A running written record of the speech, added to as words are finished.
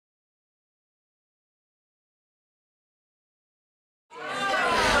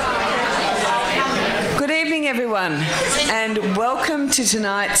everyone, and welcome to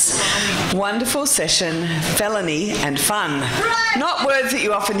tonight's wonderful session, Felony and Fun. Not words that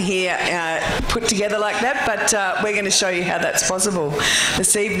you often hear put together like that, but we're going to show you how that's possible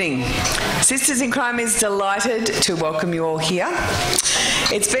this evening. Sisters in Crime is delighted to welcome you all here.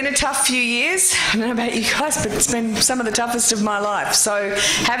 It's been a tough few years. I don't know about you guys, but it's been some of the toughest of my life. So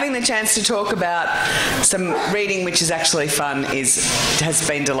having the chance to talk about some reading which is actually fun has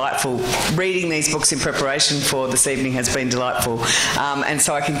been delightful. Reading these books in preparation for this evening has been delightful, and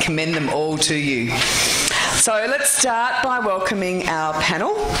so I can commend them all to you. So let's start by welcoming our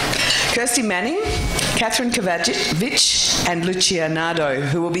panel, Kirsty Manning, Catherine Kovacic and Lucia Nardo,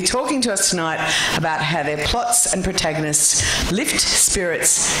 who will be talking to us tonight about how their plots and protagonists lift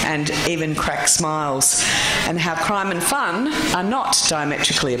spirits and even crack smiles, and how crime and fun are not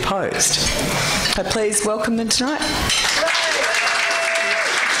diametrically opposed. So please welcome them tonight.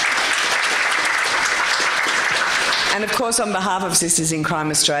 And of course, on behalf of Sisters in Crime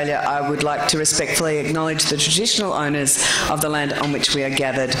Australia, I would like to respectfully acknowledge the traditional owners of the land on which we are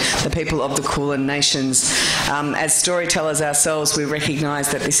gathered, the people of the Kulin Nations. As storytellers ourselves, we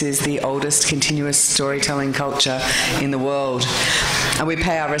recognise that this is the oldest continuous storytelling culture in the world. And we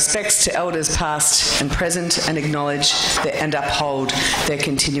pay our respects to elders past and present and acknowledge and uphold their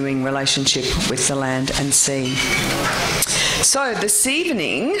continuing relationship with the land and sea. So this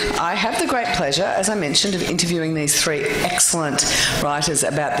evening, I have the great pleasure, as I mentioned, of interviewing these three excellent writers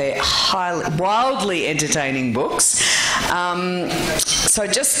about their wildly entertaining books. So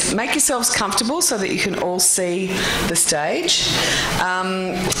just make yourselves comfortable so that you can all see the stage.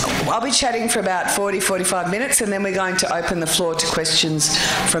 I'll be chatting for about 45 minutes, and then we're going to open the floor to questions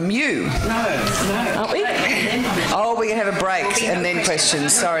from you. No. Aren't we? Oh, we're going to have a break and then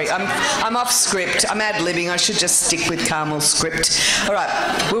questions. Sorry, I'm off script. I'm ad-libbing. I should just stick with Carmel's script. All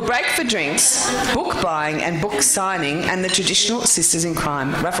right, we'll break for drinks, book buying and book signing, and the traditional Sisters in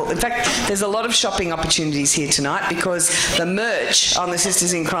Crime raffle. In fact, there's a lot of shopping opportunities here tonight because the merch on the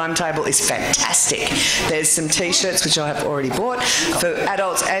Sisters in Crime table is fantastic. There's some T-shirts, which I have already bought, for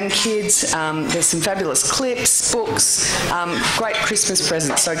adults and kids. There's some fabulous clips, books, great Christmas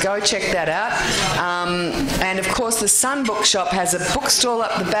presents, so go check that out. And of course, the Sun Bookshop has a bookstall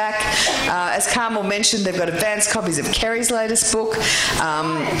up the back. As Carmel mentioned, they've got advanced copies of Kerry's latest book.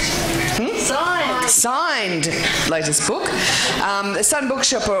 Signed latest book. The Sun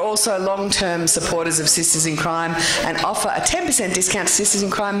Bookshop are also long-term supporters of Sisters in Crime and offer a 10% discount to Sisters in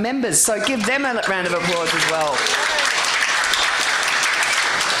Crime members. So give them a round of applause as well.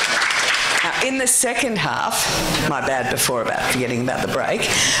 Now, in the second half, my bad before about forgetting about the break,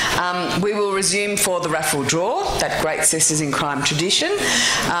 we will resume for the raffle draw, that great Sisters in Crime tradition.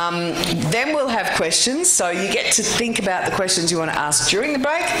 Then we'll have questions, so you get to think about the questions you want to ask during the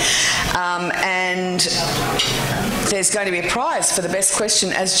break. And there's going to be a prize for the best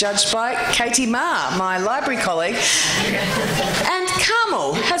question as judged by Katie Marr, my library colleague. And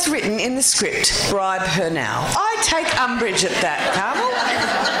Carmel has written in the script, bribe her now. I take umbrage at that, Carmel.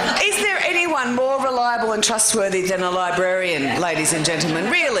 Is there anyone more reliable and trustworthy than a librarian, ladies and gentlemen?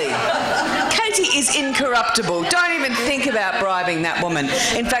 Really? Katie is incorruptible. Don't even think about bribing that woman.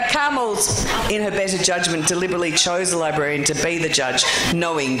 In fact, Carmel's, in her better judgment, deliberately chose a librarian to be the judge,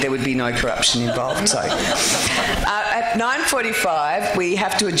 knowing there would be no corruption involved. So, at 9:45, we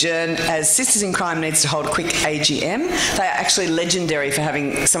have to adjourn as Sisters in Crime needs to hold a quick AGM. They are actually legendary for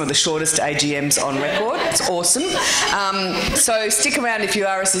having some of the shortest AGMs on record. It's awesome. So stick around if you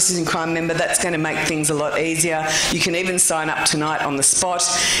are a Sisters in Crime member. That's going to make things a lot easier. You can even sign up tonight on the spot.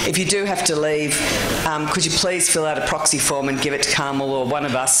 If you do have to leave, could you please fill out a proxy form and give it to Carmel or one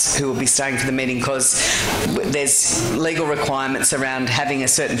of us who will be staying for the meeting, because there's legal requirements around having a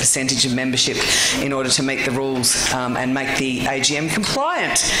certain percentage of membership in order to meet the rules and make the AGM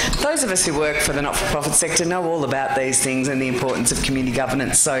compliant. Those of us who work for the not-for-profit sector know all about these things and the importance of community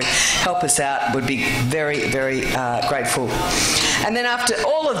governance, so help us out. Would be very, very grateful. And then after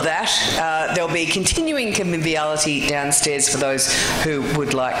all of that, there'll be continuing conviviality downstairs for those who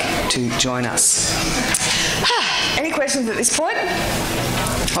would like to join us. Any questions at this point?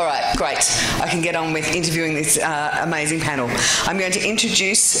 All right, great. I can get on with interviewing this amazing panel. I'm going to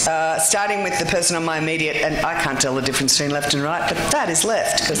introduce, starting with the person on my immediate, and I can't tell the difference between left and right, but that is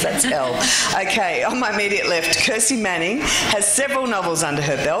left, because that's L. Okay, on my immediate left, Kirsty Manning has several novels under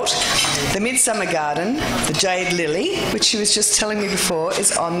her belt. The Midsummer Garden, The Jade Lily, which she was just telling me before,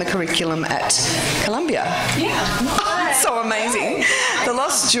 is on the curriculum at Columbia. Yeah. So amazing. The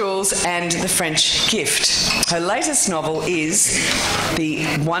Lost Jewels and the French Gift. Her latest novel is The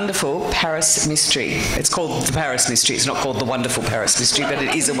Wonderful Paris Mystery. It's called The Paris Mystery. It's not called The Wonderful Paris Mystery, but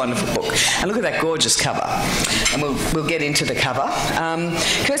it is a wonderful book. And look at that gorgeous cover. And we'll get into the cover.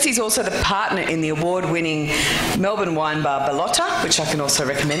 Kirsty's also the partner in the award-winning Melbourne wine bar Bellotta, which I can also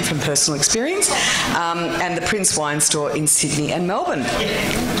recommend from personal experience, and the Prince Wine Store in Sydney and Melbourne.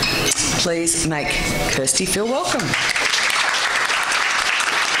 Please make Kirsty feel welcome.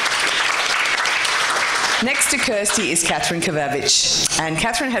 Next to Kirsty is Catherine Kavavich, and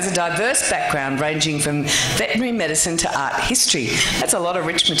Catherine has a diverse background ranging from veterinary medicine to art history. That's a lot of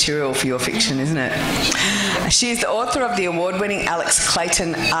rich material for your fiction, isn't it? She is the author of the award-winning Alex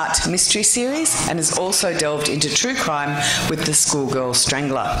Clayton Art Mystery Series and has also delved into true crime with The Schoolgirl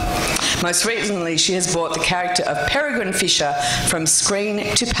Strangler. Most recently, she has brought the character of Peregrine Fisher from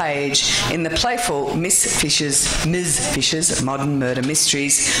screen to page in the playful Ms. Fisher's Modern Murder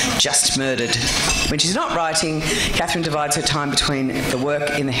Mysteries, Just Murdered. When she's not writing, Catherine divides her time between the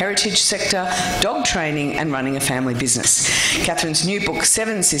work in the heritage sector, dog training and running a family business. Catherine's new book,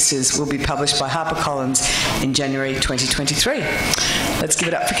 Seven Sisters, will be published by HarperCollins in January 2023. Let's give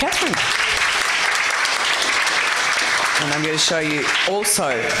it up for Catherine. And I'm going to show you also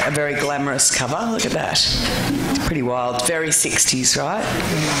a very glamorous cover. Look at that. It's pretty wild. Very 60s, right?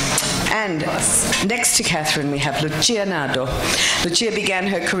 And next to Catherine, we have Lucia Nardo. Lucia began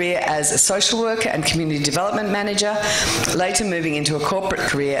her career as a social worker and community development manager, later moving into a corporate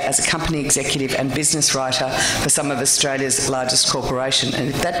career as a company executive and business writer for some of Australia's largest corporation. And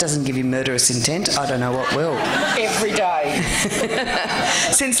if that doesn't give you murderous intent, I don't know what will. Every day.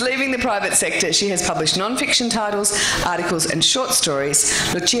 Since leaving the private sector, she has published non-fiction titles, articles and short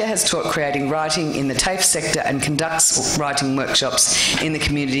stories. Lucia has taught creating writing in the TAFE sector and conducts writing workshops in the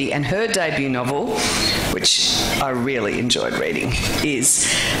community, and her debut novel, which I really enjoyed reading, is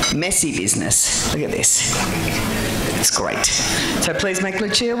Messy Business. Look at this. It's great. So please make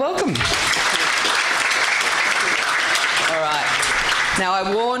Lucia welcome. All right. Now,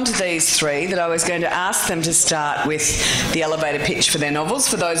 I warned these three that I was going to ask them to start with the elevator pitch for their novels.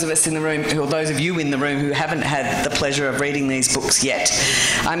 For those of us in the room, or those of you in the room who haven't had the pleasure of reading these books yet,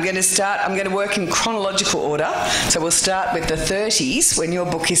 I'm going to work in chronological order. So we'll start with the 30s when your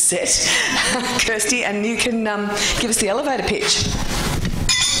book is set, Kirsty, and you can give us the elevator pitch.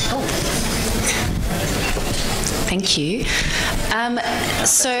 Thank you.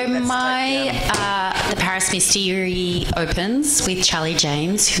 The Paris Mystery opens with Charlie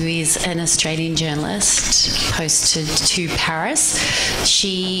James, who is an Australian journalist posted to Paris.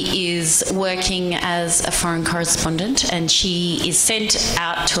 She is working as a foreign correspondent, and she is sent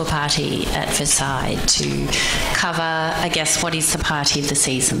out to a party at Versailles to cover, I guess, what is the party of the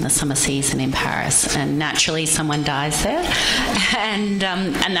season, the summer season in Paris. And naturally, someone dies there, and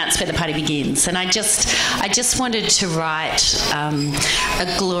that's where the party begins. And I just wanted to write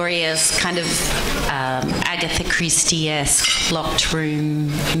a glorious kind of Agatha Christie-esque locked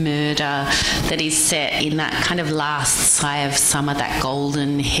room murder that is set in that kind of last sigh of summer, that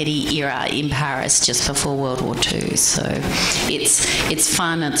golden heady era in Paris just before World War II. So it's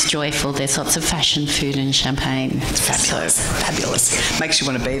fun, it's joyful, there's lots of fashion, food and champagne. It's fabulous. Fabulous. Makes you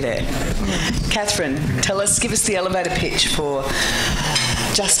want to be there. Catherine, give us the elevator pitch for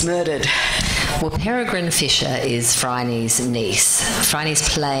Just Murdered. Well, Peregrine Fisher is Phryne's niece. Phryne's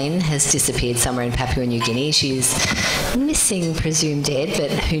plane has disappeared somewhere in Papua New Guinea. She's missing, presumed dead, but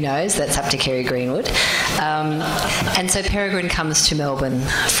who knows? That's up to Kerry Greenwood. And so Peregrine comes to Melbourne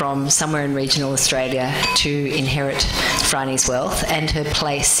from somewhere in regional Australia to inherit Phryne's wealth and her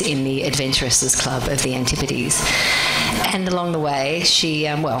place in the Adventuresses Club of the Antipodes. And along the way, she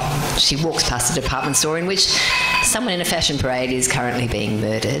walks past a department store in which someone in a fashion parade is currently being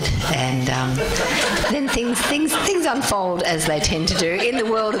murdered, and then things unfold as they tend to do in the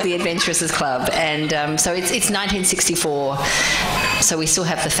world of the Adventuresses Club. And so it's 1964, so we still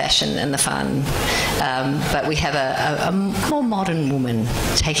have the fashion and the fun, but we have a more modern woman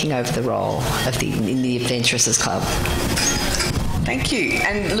taking over the role of in the Adventuresses Club. Thank you.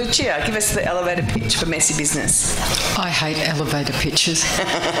 And Lucia, give us the elevator pitch for Messy Business. I hate elevator pitches,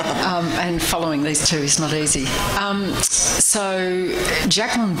 and following these two is not easy. So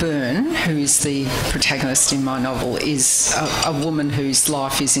Jacqueline Byrne, who is the protagonist in my novel, is a woman whose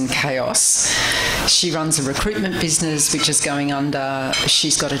life is in chaos. She runs a recruitment business which is going under.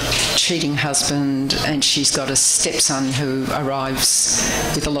 She's got a cheating husband, and she's got a stepson who arrives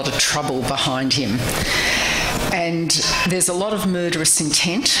with a lot of trouble behind him. And there's a lot of murderous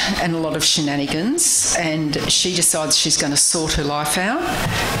intent and a lot of shenanigans, and she decides she's going to sort her life out,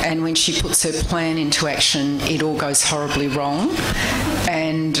 and when she puts her plan into action, it all goes horribly wrong,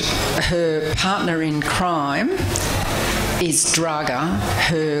 and her partner in crime is Draga,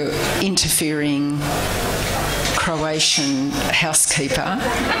 her interfering Croatian housekeeper,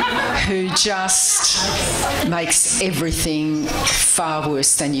 who just makes everything far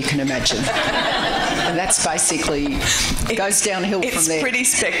worse than you can imagine. And that's basically, it goes downhill from there. It's pretty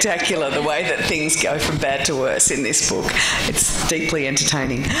spectacular the way that things go from bad to worse in this book. It's deeply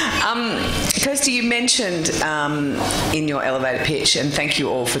entertaining. Kirsty, you mentioned in your elevator pitch, and thank you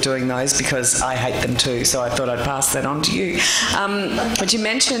all for doing those because I hate them too, so I thought I'd pass that on to you. But you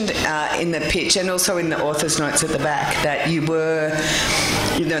mentioned in the pitch and also in the author's notes at the back that you were,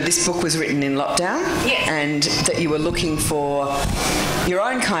 this book was written in lockdown, and that you were looking for your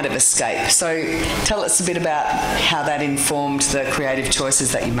own kind of escape. So tell us a bit about how that informed the creative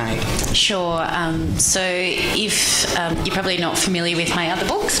choices that you made. Sure. So if you're probably not familiar with my other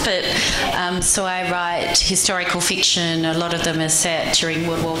books, but so I write historical fiction. A lot of them are set during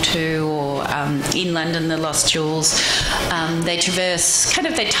World War II or in London, the Lost Jewels. They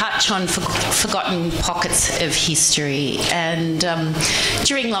touch on forgotten pockets of history. And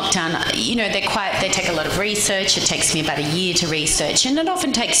during lockdown, they take a lot of research. It takes me about a year to research, and it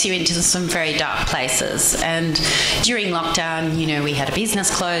often takes you into some very dark places. And during lockdown, we had a business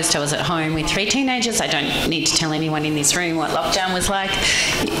closed. I was at home with 3 teenagers. I don't need to tell anyone in this room what lockdown was like.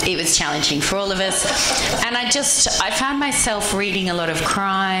 It was challenging for all of us. And I found myself reading a lot of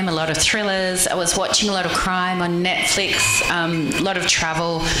crime, a lot of thrillers. I was watching a lot of crime on Netflix, a lot of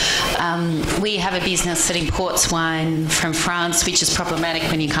travel. We have a business that imports wine from France, which is problematic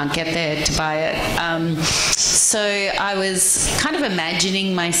when you can't get there to buy it. So I was kind of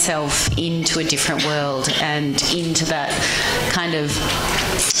imagining myself into a different world and into that kind of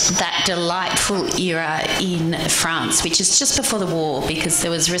that delightful era in France, which is just before the war, because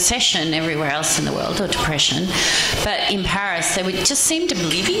there was recession everywhere else in the world, or depression. But in Paris, they just seemed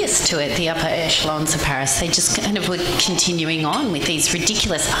oblivious to it, the upper echelons of Paris. They just kind of were continuing on with these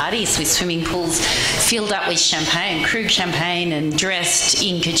ridiculous parties with swimming pools filled up with champagne, Krug champagne, and dressed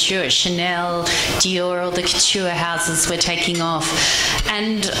in couture. Chanel, Dior, all the couture houses were taking off.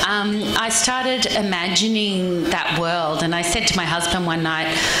 And I started imagining that world, and I said to my husband one night,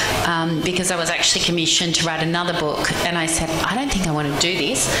 because I was actually commissioned to write another book, and I said, I don't think I want to do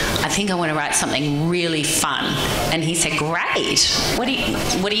this. I think I want to write something really fun. And he said, great. What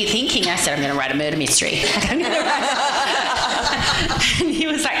are you thinking? I said, I'm going to write a murder mystery. And he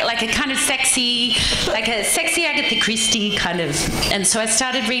was like a kind of sexy Agatha Christie kind of. And so I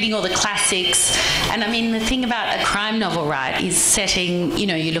started reading all the classics. And I mean, the thing about a crime novel, right, is setting,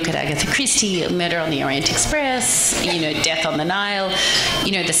 you look at Agatha Christie, Murder on the Orient Express, Death on the Nile,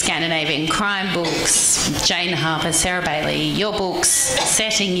 the Scandinavian crime books, Jane Harper, Sarah Bailey, your books,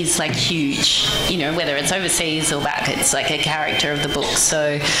 setting is like huge, whether it's overseas or back, it's like a character of the book.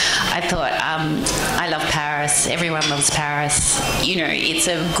 So I thought, I love Paris, everyone loves Paris. It's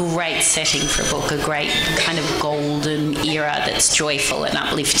a great setting for a book, a great kind of golden era that's joyful and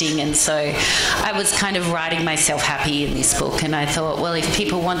uplifting. And so I was kind of writing myself happy in this book, and I thought, well, if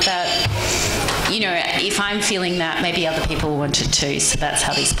people want that, if I'm feeling that, maybe other people want it too. So that's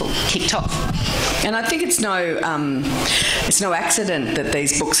how this book kicked off. And I think it's no accident that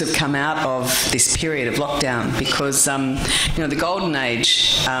these books have come out of this period of lockdown, because the golden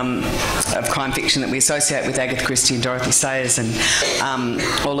age of crime fiction that we associate with Agatha Christie and Dorothy Sayers and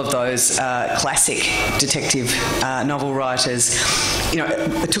all of those classic detective novel writers,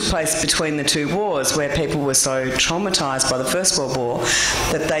 it took place between the 2 wars, where people were so traumatised by the First World War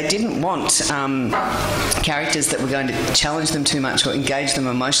that they didn't want characters that were going to challenge them too much or engage them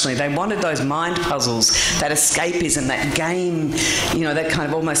emotionally. They wanted those mind puzzles, that escapism, that game, that kind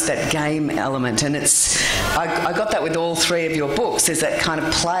of almost that game element. And I got that with all 3 of your books. There's that kind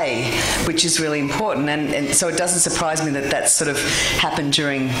of play, which is really important. And so it doesn't surprise me that sort of happened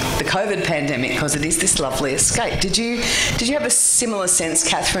during the COVID pandemic, because it is this lovely escape. Did you have a similar sense,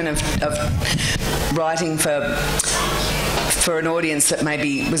 Catherine, of writing for an audience that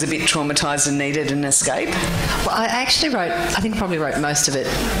maybe was a bit traumatised and needed an escape? Well, I think probably wrote most of it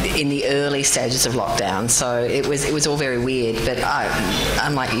in the early stages of lockdown, so it was all very weird. But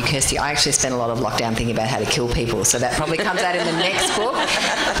unlike you, Kirsty, I actually spent a lot of lockdown thinking about how to kill people, so that probably comes out in the next book.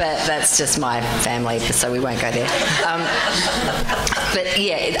 But that's just my family, so we won't go there. But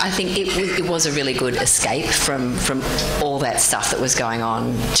yeah, I think it was a really good escape from all that stuff that was going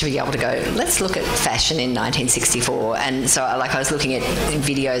on, to be able to go, let's look at fashion in 1964. And so like I was looking at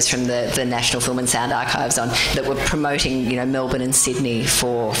videos from the National Film and Sound Archives that were promoting, Melbourne and Sydney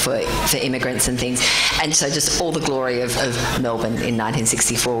for immigrants and things. And so just all the glory of Melbourne in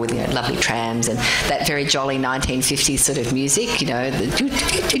 1964 with, lovely trams and that very jolly 1950s sort of music,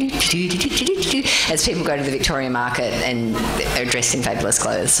 as people go to the Victoria Market and are dressed in fabulous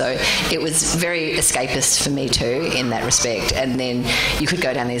clothes. So it was very escapist for me too in that respect. And then you could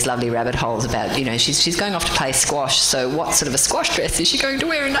go down these lovely rabbit holes about, she's going off to play squash, so what sort of a squash dress is she going to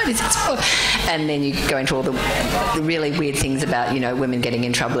wear in 1964? And then you go into all the really weird things about, women getting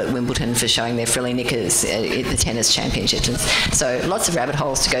in trouble at Wimbledon for showing their frilly knickers at the tennis championships. So lots of rabbit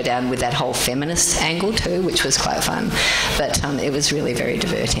holes to go down with that whole feminist angle too, which was quite fun. But it was really very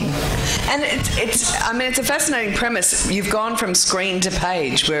diverting. And it's a fascinating premise. You've gone from screen to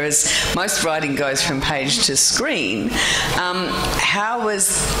page, whereas most writing goes from page to screen. How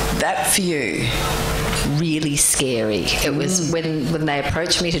was that for you? Really scary. It was when they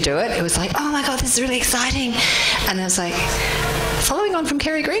approached me to do it, it was like, oh my God, this is really exciting. And I was like, following on from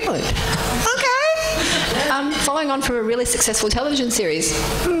Kerry Greenwood. Okay. Following on from a really successful television series.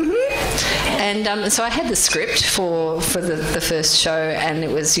 Mm-hmm. And so I had the script for the first show, and it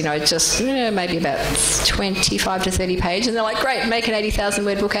was, just maybe about 25 to 30 pages. And they're like, great, make an 80,000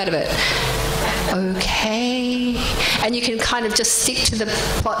 word book out of it. Okay. And you can kind of just stick to the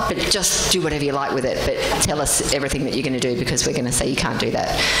plot, but just do whatever you like with it. But tell us everything that you're going to do, because we're going to say you can't do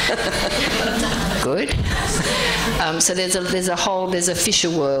that. Good. So there's a Fisher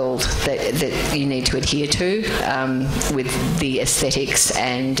world that you need to adhere to with the aesthetics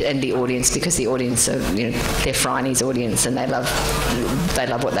and the audience, because the audience are, they're Phryne's audience, and they love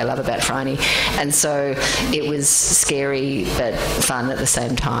what they love about Phryne. And so it was scary but fun at the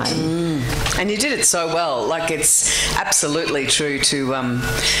same time. And you did it so well. Like, it's absolutely true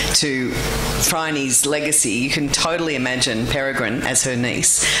to Phryne's legacy. You can totally imagine Peregrine as her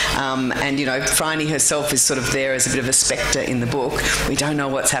niece. And, Phryne herself is sort of there as a bit of a spectre in the book. We don't know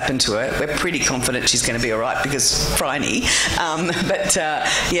what's happened to her. We're pretty confident she's going to be all right because Phryne.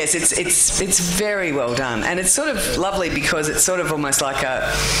 Yes, it's very well done. And it's sort of lovely because it's sort of almost like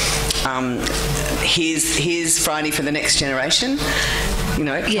a here's Phryne for the next generation.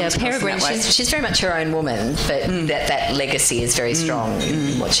 Peregrine, she's very much her own woman, but that legacy is very strong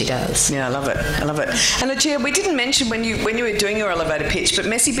in what she does. Yeah, I love it. And Lucia, we didn't mention when you were doing your elevator pitch, but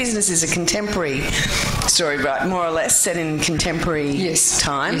Messy Business is a contemporary story, right? More or less set in contemporary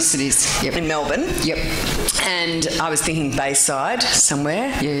times. Yes, it is. Yep. In Melbourne. Yep. And I was thinking Bayside somewhere.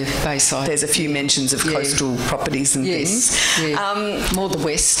 Yeah, Bayside. There's a few mentions of coastal properties and things. Yeah. More the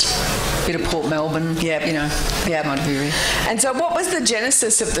west, bit of Port Melbourne. Yeah. Kind of area. And so what was the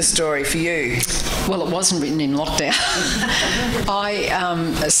genesis of the story for you? Well, it wasn't written in lockdown.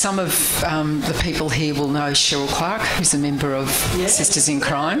 Some of the people here will know Cheryl Clark, who's a member of Sisters in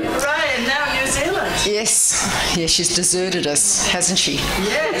Crime. Right, and now New Zealand. Yes. Yeah, she's deserted us, hasn't she?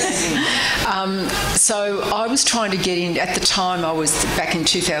 Yes. So I was trying to get in, at the time I was, back in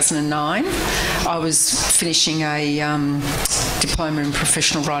 2009, I was finishing a diploma in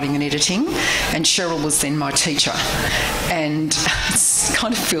professional writing and editing, and Cheryl was then my teacher. And it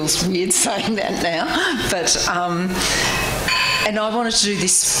kind of feels weird saying that now, but and I wanted to do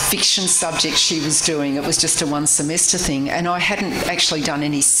this fiction subject she was doing. It was just a one semester thing, and I hadn't actually done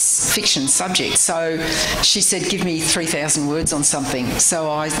any fiction subject. So she said, give me 3,000 words on something. So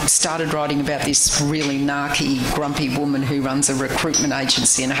I started writing about this really narky, grumpy woman who runs a recruitment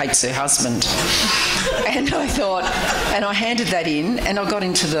agency and hates her husband. And I thought, and I handed that in, and I got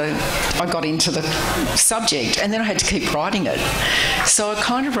into the subject, and then I had to keep writing it. So I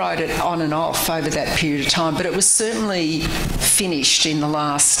kind of wrote it on and off over that period of time, but it was certainly finished in the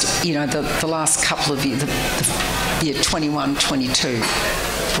last, the last couple of years, 21, 22,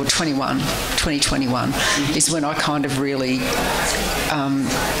 or 21, 2021 is when I kind of really,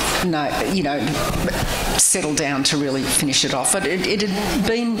 settled down to really finish it off. It had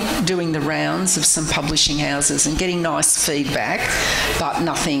been doing the rounds of some publishing houses and getting nice feedback, but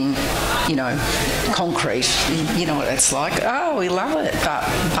nothing, concrete. You know what it's like. Oh, we love it, but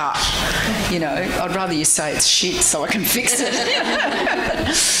I'd rather you say it's shit so I can fix it.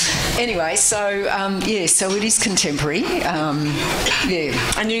 Anyway, so so it is contemporary.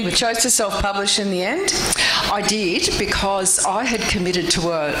 And you chose to self-publish in the end? I did, because I had committed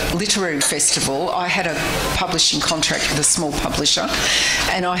to a literary festival. I had a publishing contract with a small publisher,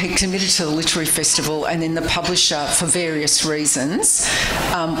 and I had committed to the literary festival, and then the publisher, for various reasons,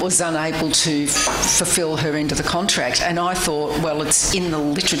 was unable to fulfil her end of the contract. And I thought, well, it's in the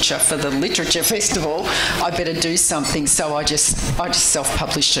literature for the literature festival, I better do something. So I just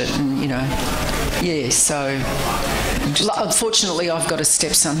self-published it, and so Unfortunately, I've got a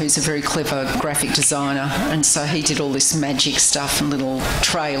stepson who's a very clever graphic designer, and so he did all this magic stuff and little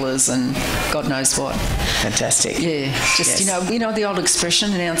trailers and God knows what. Fantastic. Yeah, just you know the old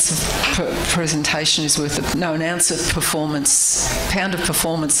expression: an ounce of presentation is worth an ounce of performance, pound of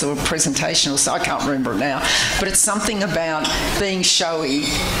performance or presentation, or so I can't remember it now. But it's something about being showy.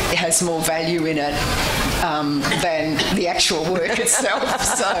 It has more value in it than the actual work itself.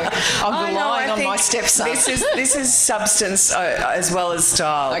 So I'm relying on my stepson. This is substance as well as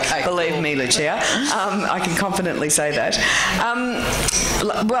style. Okay, believe cool. me, Lucia. I can confidently say that.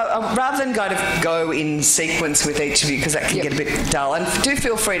 Rather than go in sequence with each of you, because that can get a bit dull, and do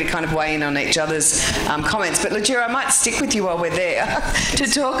feel free to kind of weigh in on each other's comments. But Lucia, I might stick with you while we're there to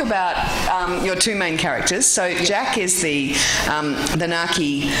talk about your two main characters. So Jack is the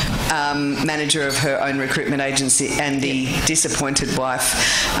narky manager of her own recruitment agency and the disappointed wife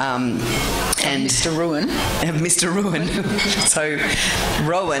and Mr. Ruin. Mr. Ruin. So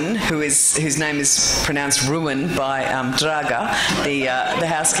Rowan, whose name is pronounced Ruin by Draga, the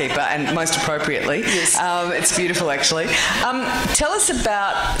housekeeper, and most appropriately. Yes. It's beautiful, actually. Tell us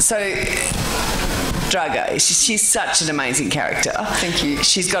about... Draga, she's such an amazing character. Thank you.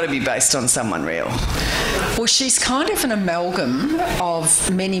 She's got to be based on someone real. Well, she's kind of an amalgam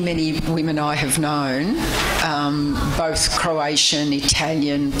of many, many women I have known, both Croatian,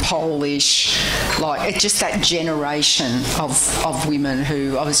 Italian, Polish, like it's just that generation of women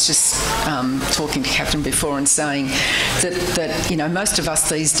who I was just talking to Catherine before and saying that you know, most of us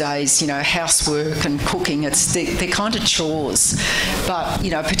these days, you know, housework and cooking, they're kind of chores, but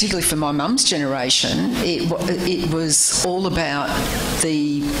you know, particularly for my mum's generation, it was all about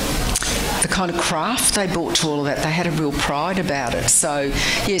the kind of craft they brought to all of that. They had a real pride about it. So,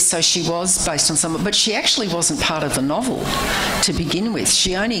 yes, so she was based on someone, but she actually wasn't part of the novel to begin with.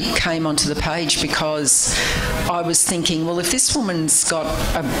 She only came onto the page because I was thinking, well, if this woman's got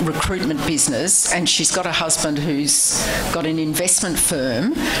a recruitment business and she's got a husband who's got an investment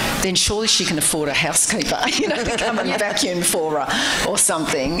firm, then surely she can afford a housekeeper, you know, to come and vacuum for her or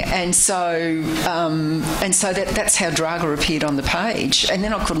something. And so that's how Draga appeared on the page. And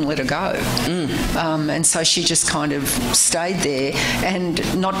then I couldn't let her go. And so she just kind of stayed there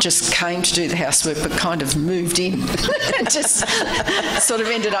and not just came to do the housework, but kind of moved in and just sort of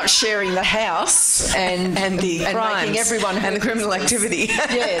ended up sharing the house and the crimes making everyone and the criminal activity.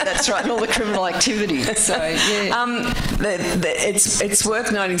 Yeah, that's right, and all the criminal activity. So yeah, it's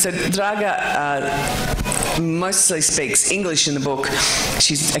worth noting. So Draga mostly speaks English in the book.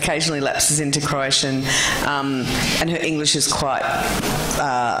 She occasionally lapses into Croatian, and her English is quite.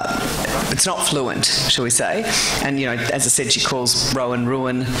 It's not fluent, shall we say? And you know, as I said, she calls Rowan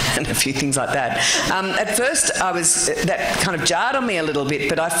ruin and a few things like that. At first, that kind of jarred on me a little bit,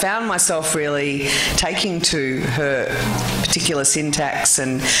 but I found myself really taking to her particular syntax.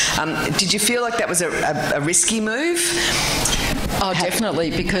 And did you feel like that was a risky move? Oh,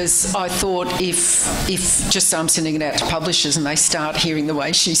 definitely, because I thought if just so I'm sending it out to publishers and they start hearing the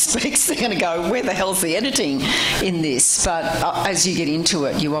way she speaks, they're going to go, where the hell's the editing in this? But as you get into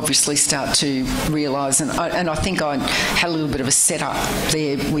it, you obviously start to realise, and I think I had a little bit of a setup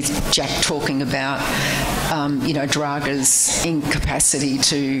there with Jack talking about, you know, Draga's incapacity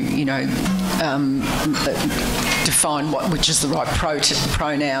to, you know, define which is the right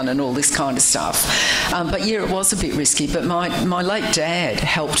pronoun and all this kind of stuff. But yeah, it was a bit risky, but my late dad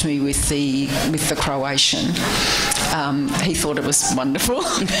helped me with the Croatian. He thought it was wonderful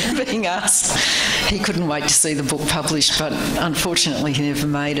being asked. He couldn't wait to see the book published, but unfortunately he never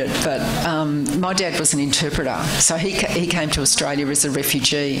made it. But my dad was an interpreter, so he came to Australia as a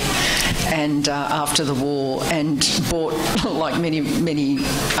refugee and after the war, and bought, like many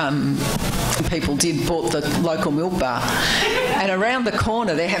people did, bought the local milk bar. And around the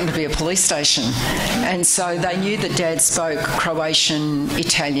corner there happened to be a police station, and so they knew that Dad spoke Croatian,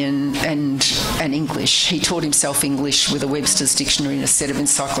 Italian and English. He taught himself English with a Webster's dictionary and a set of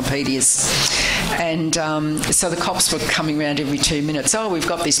encyclopedias. And so the cops were coming around every 2 minutes. Oh, we've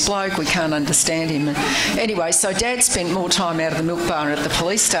got this bloke, we can't understand him. And anyway, so Dad spent more time out of the milk bar and at the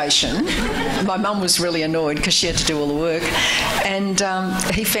police station. My mum was really annoyed because she had to do all the work. And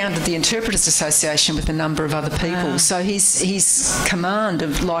he founded the Interpreters Association with a number of other people. Wow. So his command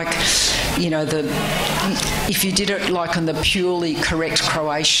of, like, you know, if you did it like on the purely correct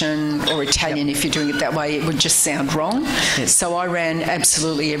Croatian or Italian, if you're doing it that way, it would just sound wrong. Yes. So I ran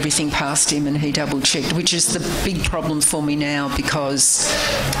absolutely everything past him, and he double-checked, which is the big problem for me now because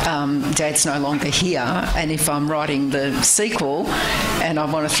Dad's no longer here, and if I'm writing the sequel and I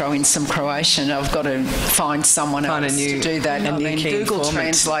want to throw in some Croatian, I've got to find someone else to do that. I mean, Google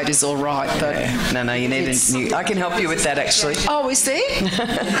Translate is all right, but... Yeah. No, you need a new... I can help you with that, actually. Oh, is there?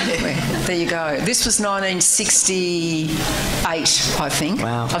 There you go. This was 1968, I think.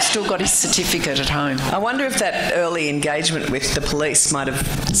 Wow. I've still got his certificate at home. I wonder if that early engagement with the police might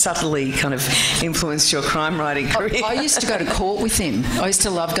have subtly kind of influenced your crime writing career. I used to go to court with him. I used to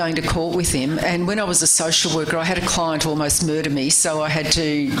love going to court with him, and when I was a social worker, I had a client almost murder me, so I had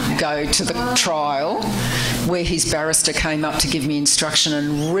to go to the trial where his barrister came up to give me instruction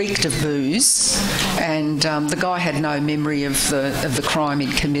and reeked of booze, and the guy had no memory of the crime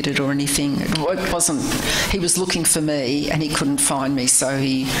he'd committed or anything. It wasn't. He was looking for me and he couldn't find me, so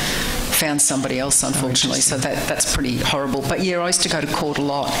he found somebody else, unfortunately. So that's pretty horrible. But yeah, I used to go to court a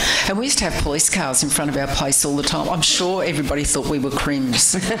lot, and we used to have police cars in front of our place all the time. I'm sure everybody thought we were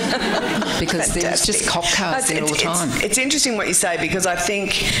crims because there was just cop cars there all the time. It's interesting what you say, because I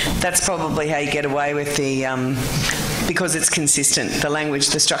think that's probably how you get away with the because it's consistent. The language,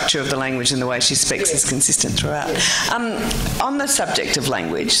 the structure of the language and the way she speaks is consistent throughout. On the subject of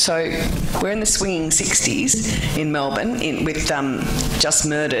language, so we're in the swinging 60s in Melbourne with Just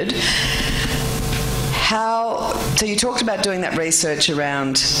Murdered. So you talked about doing that research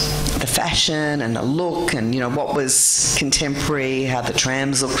around the fashion and the look and, what was contemporary, how the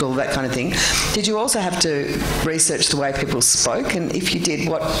trams looked, all that kind of thing. Did you also have to research the way people spoke? And if you did,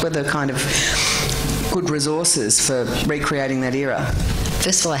 what were the kind of good resources for recreating that era?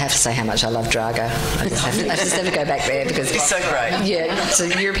 First of all, I have to say how much I love Draga. I just never go back there because it's so great. Yeah, it's a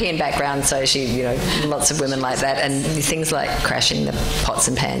European background, so she, lots of women like that, and things like crashing the pots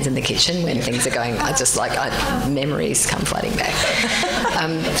and pans in the kitchen when things are going. Memories come flooding back.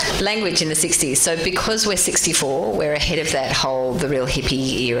 Language in the 60s. So because we're 64, we're ahead of the real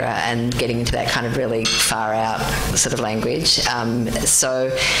hippie era and getting into that kind of really far out sort of language.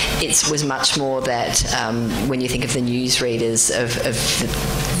 So it was much more that when you think of the newsreaders of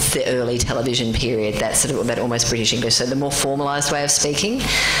the early television period, that almost British English, so the more formalised way of speaking,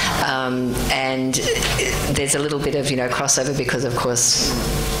 and there's a little bit of crossover because of course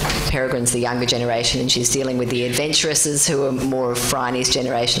Peregrine's the younger generation and she's dealing with the adventuresses who are more of Phryne's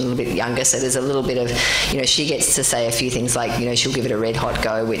generation, a little bit younger, so there's a little bit of she gets to say a few things like she'll give it a red hot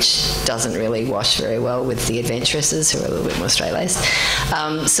go, which doesn't really wash very well with the adventuresses who are a little bit more straight-laced.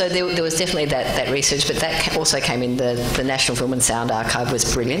 So there was definitely that research, but that also came in the National Film and Sound Archive was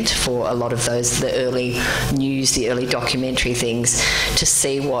brilliant for a lot of the early news, the early documentary things, to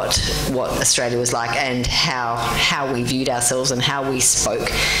see what Australia was like and how we viewed ourselves and how we spoke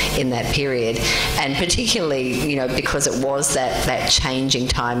in that period. And particularly, because it was that changing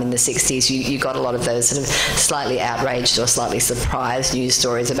time in the 60s, you got a lot of those sort of slightly outraged or slightly surprised news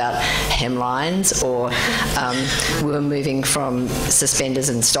stories about hemlines, or we were moving from suspenders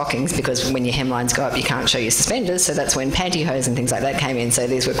and stockings, because when your hemlines go up you can't show your suspenders, so that's when pantyhose and things like that came in. So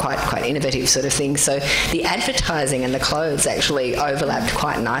these were quite innovative sort of things. So the advertising and the clothes actually overlapped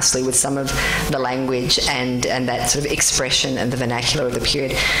quite nicely with some of the language and that sort of expression and the vernacular of the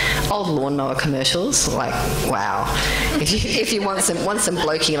period. Old lawnmower commercials, like, wow. If you want some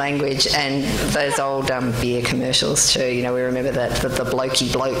blokey language, and those old beer commercials too, we remember the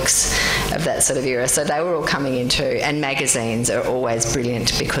blokey blokes of that sort of era. So they were all coming in too. And magazines are always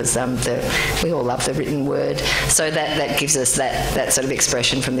brilliant because we all love the written word. So that gives us that sort of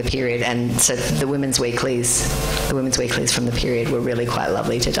expression from the period. And so the women's weeklies from the period were really quite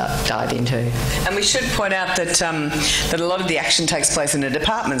lovely to dive into. And we should point out that a lot of the action takes place in a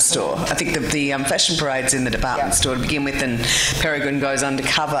department store. I think the fashion parade's in the department store to begin with, and Peregrine goes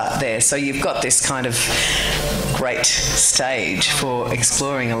undercover there. So you've got this kind of great stage for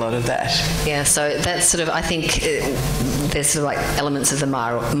exploring a lot of that. Yeah, so that's sort of, I think, there's sort of like elements of the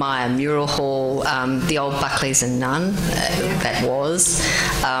Maya Mural Hall, the old Buckley's and Nunn, that was.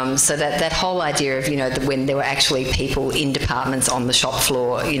 So that whole idea of, when there were actually people in departments on the shop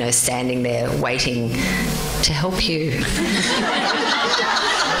floor, standing there waiting to help you.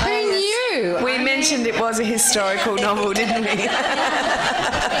 Who knew? We mentioned it was a historical novel, didn't we?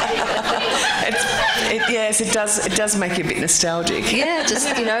 Yes, it does make you a bit nostalgic. Yeah, just,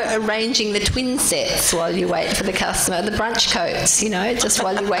 arranging the twin sets while you wait for the customer, the brunch coats, just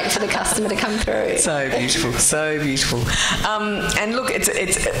while you wait for the customer to come through. So beautiful, so beautiful. And look, it's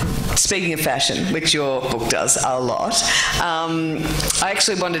speaking of fashion, which your book does a lot, I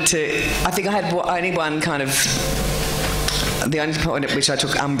actually wanted to, I think I had only one kind of the only point at which I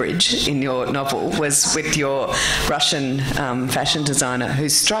took umbrage in your novel was with your Russian fashion designer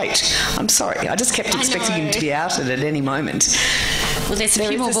who's straight. I'm sorry, I just kept expecting him to be outed at any moment. Well, there's a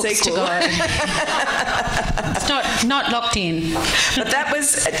few more books to go. It's not locked in. But that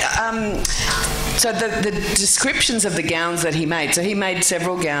was... so the descriptions of the gowns that he made, so he made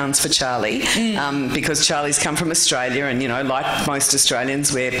several gowns for Charlie because Charlie's come from Australia and, you know, like most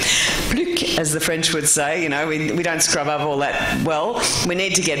Australians, we're pluk, as the French would say, you know, we don't scrub up all that well. We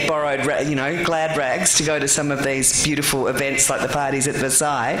need to get borrowed, glad rags to go to some of these beautiful events like the parties at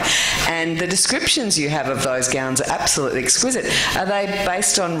Versailles. And the descriptions you have of those gowns are absolutely exquisite. Are they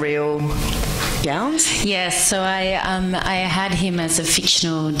based on real gowns? Yes, so I had him as a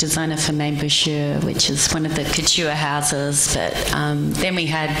fictional designer for Main Boucher, which is one of the couture houses, but then we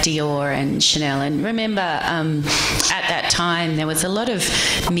had Dior and Chanel. And remember, at that time, there was a lot of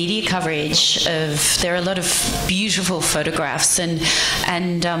media coverage there are a lot of beautiful photographs,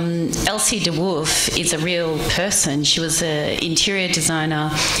 and Elsie de Wolfe is a real person. She was an interior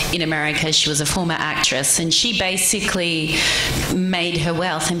designer in America. She was a former actress, and she basically made her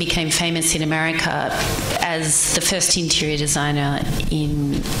wealth and became famous in America as the first interior designer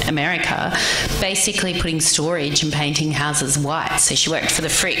in America, basically putting storage and painting houses white. So she worked for the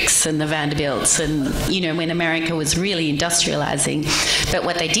Fricks and the Vanderbilts, and, you know, when America was really industrializing. But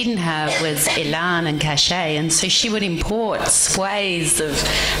what they didn't have was elan and cachet, and so she would import swathes of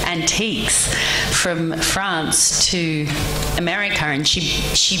antiques from France to America, and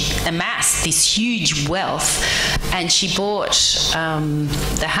she amassed this huge wealth, and she bought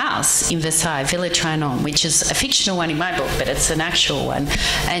the house in Versailles, Villa Trianon, which is a fictional one in my book, but it's an actual one.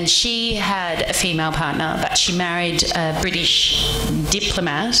 And she had a female partner, but she married a British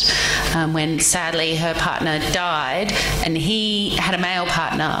diplomat when sadly her partner died, and he had a male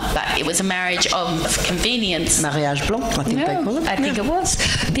partner, but it was a marriage of convenience. Mariage blanc, I think they call it. I think it was,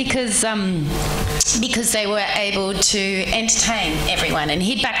 because they were able to entertain everyone. And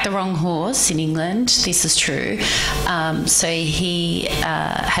he'd backed the wrong horse in England, this is true. So he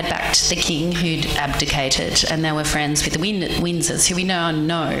had backed the king who'd abdicated, and they were friends with the Windsors, who we now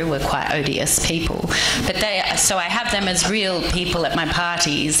know were quite odious people. But so I have them as real people at my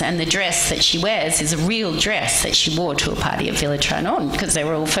parties, and the dress that she wears is a real dress that she wore to a party at Villa Trianon, because they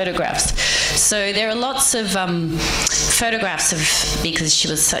were all photographs. So there are lots of photographs of, because she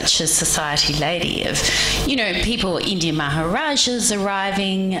was such a society lady, of, you know, people, Indian Maharajas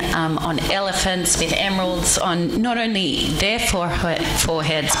arriving on elephants with emeralds on not only their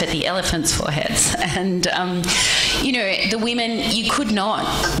foreheads, but the elephants' foreheads. And, you know, the women, you could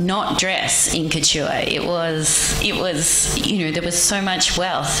not dress in couture. It was, you know, there was so much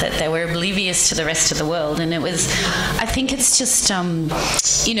wealth that they were oblivious to the rest of the world. And it was, I think it's just,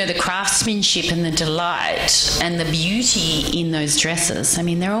 you know, the craftsmanship and the delight and the beauty in those dresses. I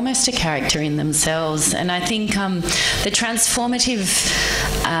mean, they're almost a character in themselves. And I think the transformative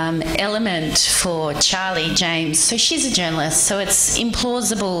element for Charlie James, so she's a journalist, so it's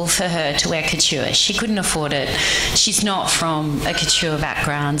implausible for her to wear couture. She couldn't afford it. She's not from a couture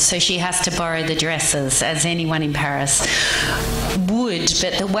background, so she has to borrow the dresses as anyone in Paris would.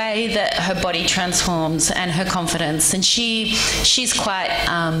 But the way that her body transforms and her confidence, and she's quite,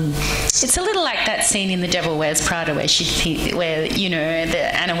 it's a little like that scene in The Devil Wears Prada where you know,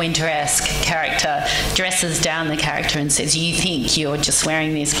 the Anna Wintour-esque character dresses down the character and says, you think you're just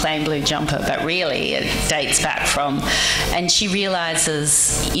wearing this plain blue jumper, but really it dates back from, and she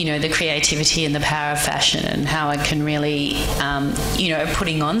realises, you know, the creativity and the power of fashion and how it can really, you know,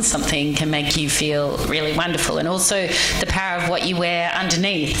 putting on something can make you feel really wonderful, and also the power of what you wear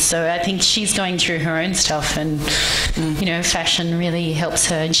underneath. So I think she's going through her own stuff, and, you know, fashion really helps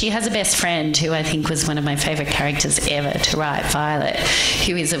her. And she has a best friend who I think was one of my favourite characters ever to write, Violet,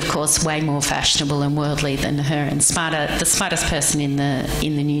 who is, of course, way more fashionable and worldly than her, and the smartest person in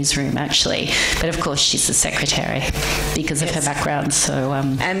the newsroom, actually. But of course, she's the secretary because of her background. So,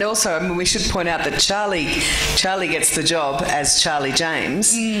 and also, I mean, we should point out that Charlie gets the job as Charlie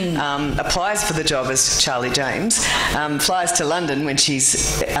James, applies for the job as Charlie James, flies to London when she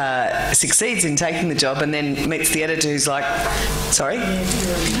succeeds in taking the job, and then meets the editor who's like, sorry?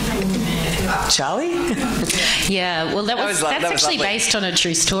 Charlie? Yeah, well, that's actually based on a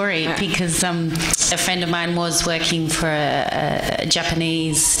true story, because a friend of mine was working for a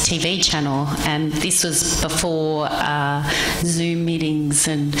Japanese TV channel, and this was before Zoom meetings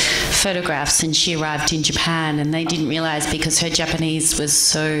and photographs, and she arrived in Japan, and they didn't realise, because her Japanese was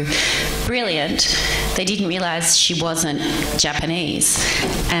so brilliant, they didn't realise she wasn't Japanese,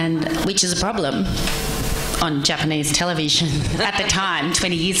 and which is a problem. on Japanese television at the time,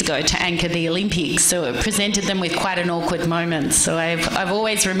 20 years ago, to anchor the Olympics. So it presented them with quite an awkward moment. So I've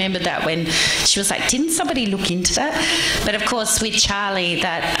always remembered that when she was like, didn't somebody look into that? But of course, with Charlie,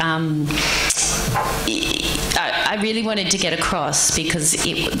 that I really wanted to get across, because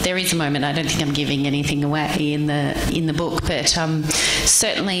there is a moment, I don't think I'm giving anything away in the book, but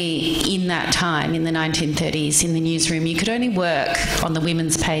certainly in that time, in the 1930s, in the newsroom, you could only work on the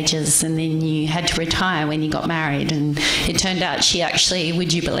women's pages, and then you had to retire when you got married. And it turned out she actually,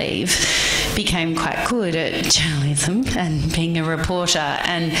 would you believe, became quite good at journalism and being a reporter,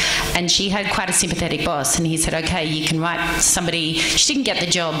 and she had quite a sympathetic boss, and he said, okay, you can write somebody. She didn't get the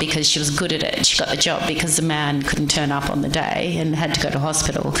job because she was good at it. She got the job because the man couldn't turn up on the day and had to go to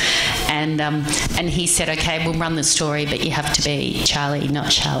hospital, and he said, okay, we'll run the story, but you have to be Charlie,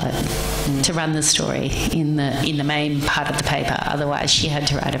 not Charlotte, to run the story in the main part of the paper. Otherwise, she had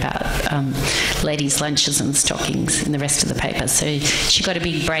to write about ladies' lunches and stockings in the rest of the paper. So she got a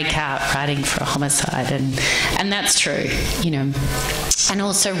big breakout writing for a homicide, and that's true, you know. And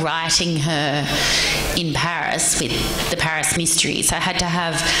also writing her in Paris with the Paris mysteries. I had to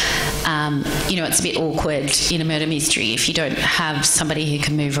have, it's a bit awkward in a murder mystery if you don't have somebody who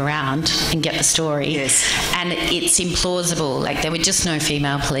can move around and get the story. Yes. And it's implausible. Like, there were just no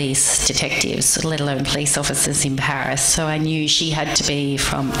female police detectives, let alone police officers in Paris. So I knew she had to be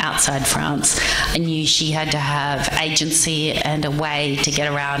from outside France. I knew she had to have agency and a way to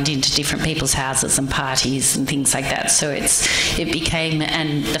get around into different people's houses and parties and things like that. So it became,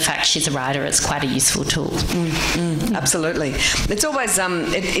 and the fact she's a writer is quite a useful tool. Absolutely. It's always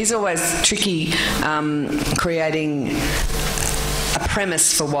it is always tricky creating a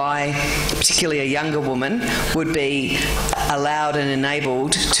premise for why particularly a younger woman would be allowed and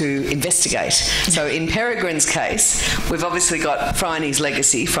enabled to investigate. So in Peregrine's case, we've obviously got Phryne's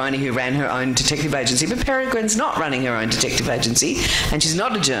legacy, Phryne who ran her own detective agency, but Peregrine's not running her own detective agency, and she's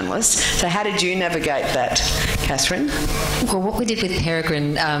not a journalist. So how did you navigate that, Catherine? Well, what we did with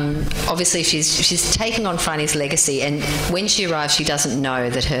Peregrine, obviously she's taking on Phryne's legacy, and when she arrives, she doesn't know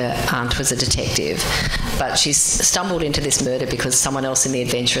that her aunt was a detective, but she's stumbled into this murder because someone else in the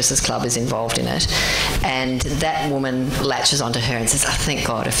Adventuresses Club is involved in it, and that woman latches onto her and says, oh, thank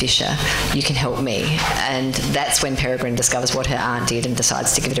God, a Fisher, you can help me. And that's when Peregrine discovers what her aunt did and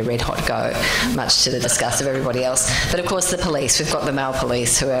decides to give it a red hot go, much to the disgust of everybody else. But of course the police, we've got the male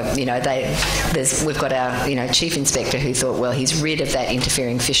police who are, we've got our, chief inspector who thought, well, he's rid of that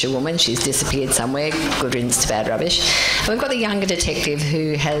interfering Fisher woman, she's disappeared somewhere, good riddance to bad rubbish. And we've got the younger detective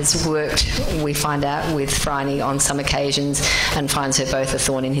who has worked, we find out, with Phryne on some occasions and finds her both a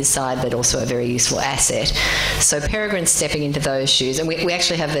thorn in his side but also a very useful asset. So Peregrine's stepping into those shoes, and we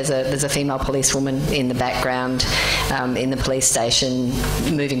actually have, there's a female policewoman in the background in the police station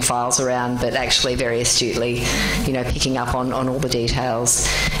moving files around, but actually very astutely, picking up on all the details.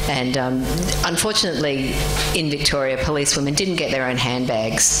 And unfortunately in Victoria, policewomen didn't get their own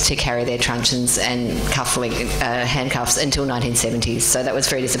handbags to carry their truncheons and handcuffs until 1970s, so that was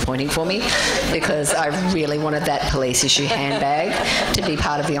very disappointing for me because I really wanted that police issue handbag to be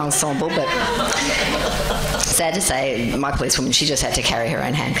part of the ensemble, but sad to say, my policewoman, she just had to carry her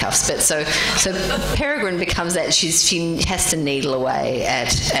own handcuffs. But so Peregrine becomes that she has to needle away at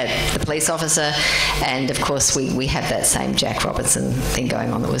the police officer, and of course we have that same Jack Robertson thing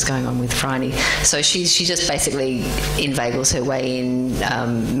going on that was going on with Phryne. So she just basically inveigles her way in,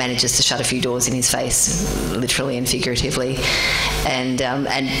 manages to shut a few doors in his face, literally and figuratively, and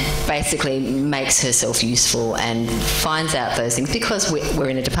basically makes herself useful and finds out those things because we're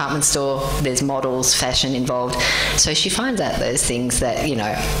in a department store. There's models, fashion involved. So she finds out those things that,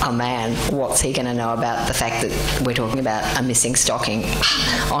 oh man, what's he going to know about the fact that we're talking about a missing stocking,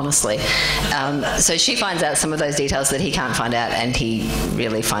 honestly. So she finds out some of those details that he can't find out, and he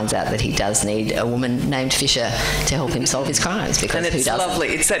really finds out that he does need a woman named Fisher to help him solve his crimes, because and who doesn't? Lovely.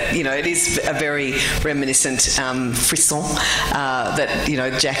 It's that, it is a very reminiscent frisson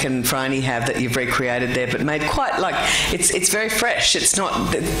that, Jack and Phryne have that you've recreated there, but made quite it's very fresh. It's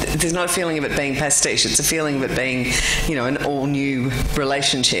not, there's no feeling of it being pastiche. It's a feeling of it being, an all-new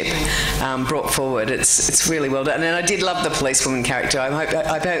relationship brought forward. It's really well done. And I did love the policewoman character. I'm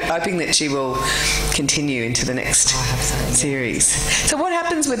hoping that she will continue into the next series. So what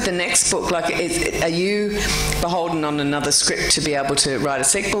happens with the next book? Are you beholden on another script to be able to write a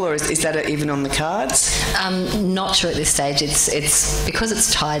sequel, or is that even on the cards? Not sure at this stage. It's because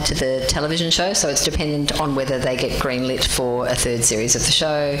it's tied to the television show, so it's dependent on whether they get greenlit for a third series of the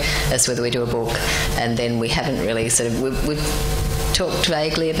show as whether we do a book, and then we haven't really we've talked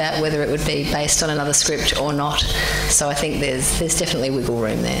vaguely about whether it would be based on another script or not. So I think there's definitely wiggle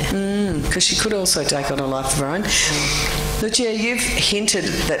room there. Because she could also take on a life of her own. Lucia, you've hinted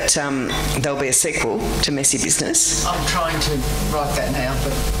that there'll be a sequel to Messy Business. I'm trying to write that now,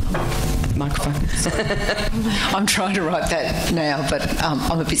 but... Microphone. I'm trying to write that now, but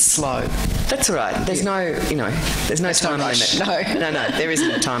I'm a bit slow. That's all right. There's there's no time limit. No, there isn't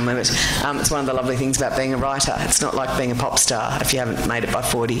a time limit. It's one of the lovely things about being a writer. It's not like being a pop star. If you haven't made it by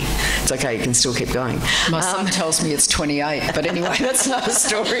 40, it's okay. You can still keep going. My son tells me it's 28, but anyway, that's another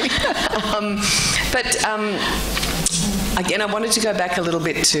story. Again, I wanted to go back a little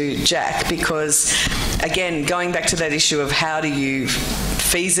bit to Jack because, again, going back to that issue of how do you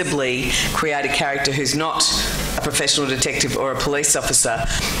feasibly create a character who's not a professional detective or a police officer,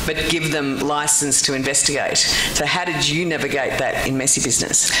 but give them license to investigate. So how did you navigate that in Messy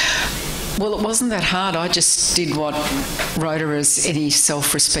Business? Well, it wasn't that hard. I just did what Rhoda, as any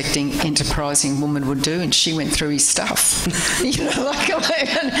self-respecting, enterprising woman would do, and she went through his stuff.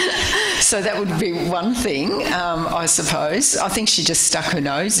 So that would be one thing, I suppose. I think she just stuck her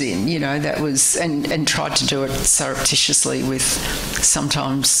nose in, that was, and tried to do it surreptitiously with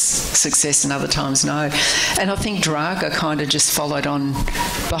sometimes success and other times no. And I think Draga kind of just followed on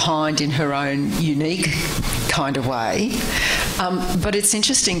behind in her own unique kind of way. But it's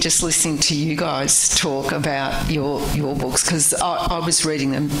interesting just listening to you guys talk about your books, because I was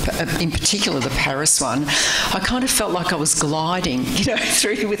reading them, in particular the Paris one. I kind of felt like I was gliding,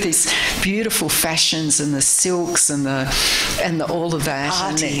 through with these beautiful fashions and the silks and the all of that.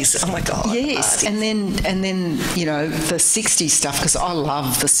 Parties, oh my God. Yes, parties. and then the 60s stuff, because I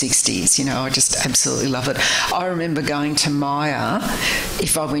love the 60s. I just absolutely love it. I remember going to Maya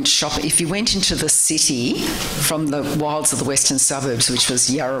if I went shopping. If you went into the city from the wilds of the western suburbs, which was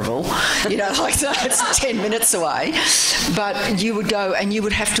Yarraville, it's 10 minutes away, but you would go and you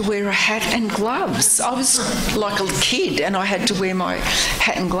would have to wear a hat and gloves. I was like a kid and I had to wear my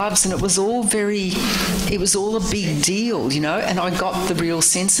hat and gloves, and it was all a big deal, and I got the real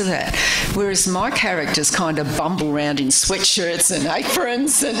sense of that. Whereas my characters kind of bumble around in sweatshirts and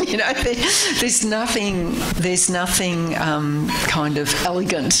aprons, and there's nothing kind of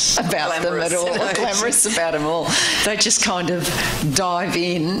elegant about them at all, or glamorous about them all. They just kind of dive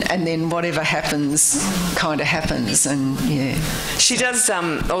in, and then whatever happens kind of happens. And she does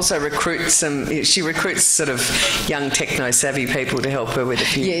also recruit she recruits sort of young techno savvy people to help her with a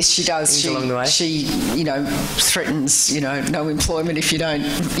few yes, she does. along the way. She threatens no employment if you don't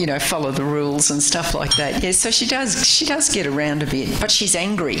follow the rules and stuff like that. Yeah, so she does get around a bit, but she's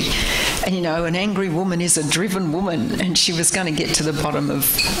angry, and an angry woman is a driven woman, and she was going to get to the bottom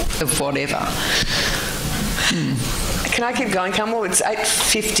of whatever. Can I keep going, Carmel? It's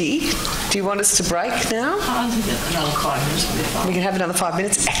 8:50. Do you want us to break now? I think another 5 minutes will be fine. We can have another 5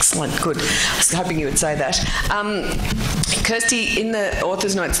 minutes? Excellent, good. I was hoping you would say that. Kirsty, in the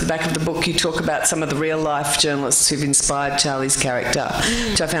author's notes at the back of the book, you talk about some of the real-life journalists who've inspired Charlie's character,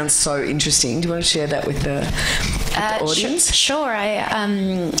 which I found so interesting. Do you want to share that with the audience? Sure.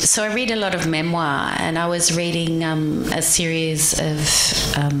 So I read a lot of memoir, and I was reading a series of,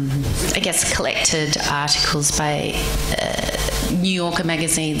 collected articles by New Yorker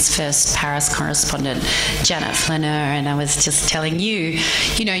magazine's first Paris correspondent, Janet Flaneur, and I was just telling you,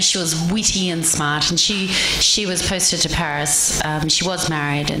 she was witty and smart, and she was posted to Paris. She was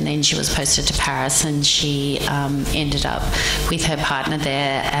married, and then she was posted to Paris, and she ended up with her partner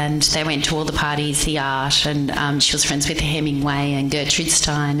there, and they went to all the parties, the art, and she was friends with Hemingway and Gertrude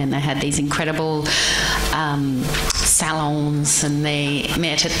Stein, and they had these incredible salons, and they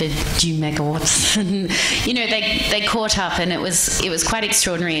met at the Du Magots, and they caught up, and it was quite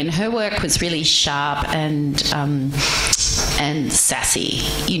extraordinary. And her work was really sharp and sassy.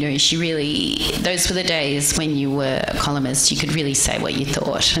 She really, those were the days when you were a columnist, you could really say what you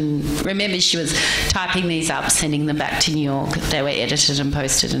thought. And remember, she was typing these up, sending them back to New York. They were edited and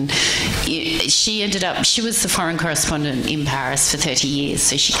posted, and she was the foreign correspondent in Paris for 30 years.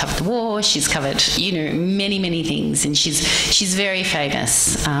 So she covered the war, she's covered, many, many things, and she's very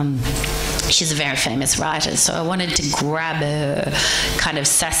famous. She's a very famous writer, so I wanted to grab her kind of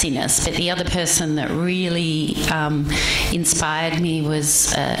sassiness. But the other person that really inspired me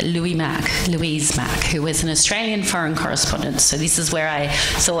was Louise Mack, who was an Australian foreign correspondent. So this is where I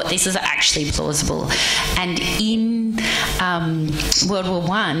thought this is actually plausible. And in World War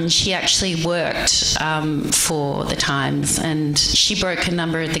I, she actually worked for the Times, and she broke a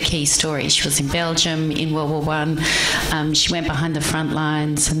number of the key stories. She was in Belgium in World War I. She went behind the front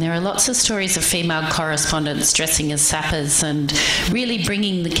lines, and there are lots of stories stories of female correspondents dressing as sappers and really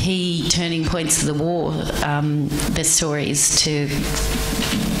bringing the key turning points of the war, their stories to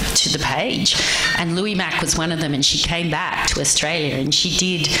the page. And Louis Mack was one of them, and she came back to Australia and she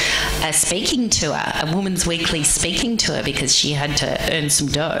did a speaking tour, a Woman's Weekly speaking tour, because she had to earn some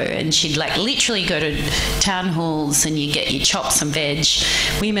dough, and she'd like literally go to town halls and you get your chops and veg.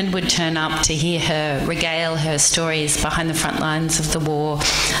 Women would turn up to hear her regale her stories behind the front lines of the war,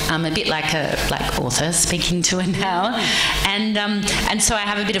 a bit like a author speaking to her now. And so I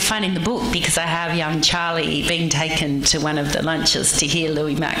have a bit of fun in the book because I have young Charlie being taken to one of the lunches to hear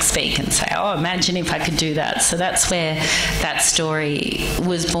Louis Mack speak and say, oh, imagine if I could do that. So that's where that story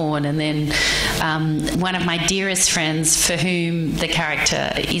was born. And then one of my dearest friends, for whom the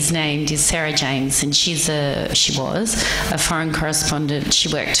character is named, is Sarah James, and she was a foreign correspondent. She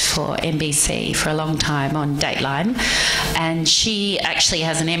worked for NBC for a long time on Dateline, and she actually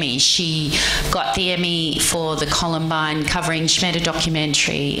has an Emmy. She got the Emmy for the Columbine covering. She made a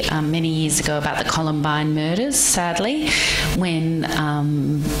documentary many years ago about the Columbine murders, sadly, when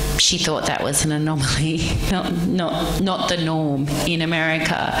she thought that was an anomaly, not the norm in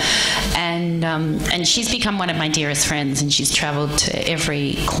America. And she's become one of my dearest friends, and she's travelled to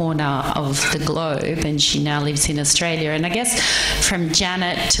every corner of the globe, and she now lives in Australia. And I guess from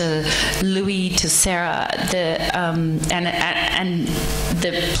Janet to Louis to Sarah, and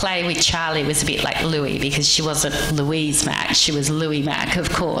the play with Charlie was a bit like Louis, because she wasn't Louise Mack, she was Louis Mack,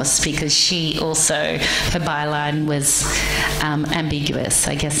 of course, because she also, her byline was ambiguous,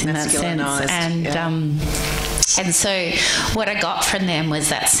 I guess, in that sense. And so what I got from them was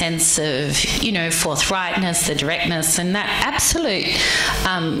that sense of, forthrightness, the directness, and that absolute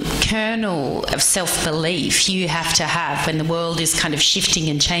kernel of self-belief you have to have when the world is kind of shifting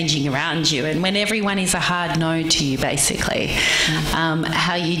and changing around you, and when everyone is a hard no to you, basically.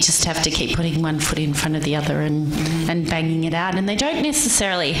 How you just have to keep putting one foot in front of the other and banging it out. And they don't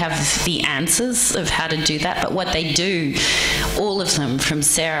necessarily have the answers of how to do that, but what they do, all of them, from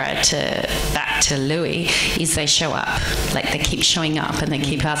Sarah back to Louis, is they show up. Like, they keep showing up and they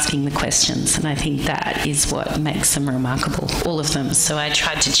keep asking the questions, and I think that is what makes them remarkable, all of them. So I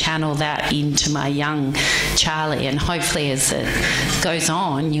tried to channel that into my young Charlie, and hopefully as it goes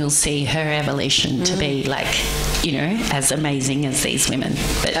on you'll see her evolution to be as amazing as these women.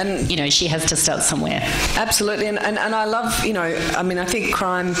 But she has to start somewhere. Absolutely. And I love, I think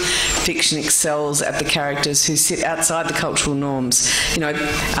crime fiction excels at the characters who sit outside the cultural norms. You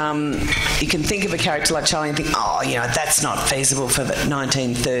can think of a character like Charlie and think, that's not feasible for the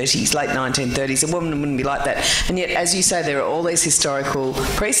 1930s, late 1930s. A woman wouldn't be like that. And yet, as you say, there are all these historical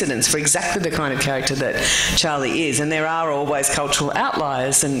precedents for exactly the kind of character that Charlie is. And there are always cultural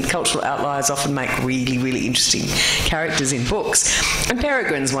outliers, and cultural outliers often make really, really interesting characters in books. And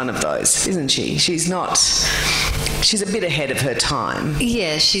Peregrine's one of those, isn't she? She's a bit ahead of her time.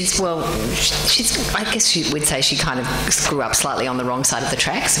 Yeah, I guess you would say she kind of grew up slightly on the wrong side of the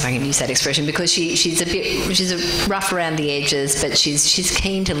tracks, if I can use that expression, because she's a rough around the edges, but she's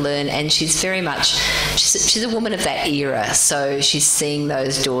keen to learn, and she's very much, she's a woman of that era, so she's seeing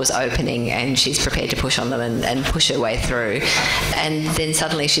those doors opening and she's prepared to push on them and push her way through. And then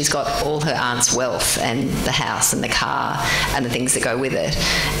suddenly she's got all her aunt's wealth and the house and the car and the things that go with it,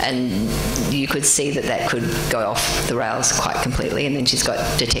 and you could see that could go off the rails quite completely. And then she's got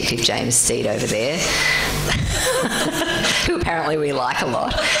Detective James Steed over there who apparently we like a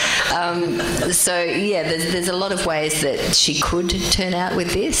lot. There's a lot of ways that she could turn out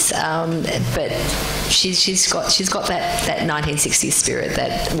with this, but she's got that 1960s spirit.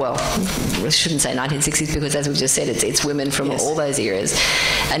 That, well, I shouldn't say 1960s, because as we just said, it's women from all those eras.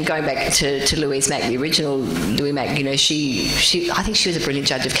 And going back to Louise Mack, the original Louise Mack, I think she was a brilliant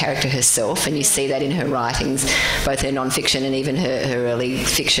judge of character herself, and you see that in her writings, both her non-fiction and even her early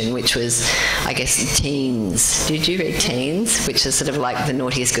fiction, which was, I guess, Teens. Did you read Teens? Which is sort of like The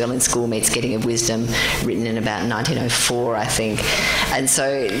Naughtiest Girl in School Meets Getting of Wisdom, written in about 1904, I think. And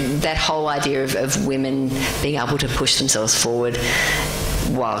so that whole idea of women being able to push themselves forward,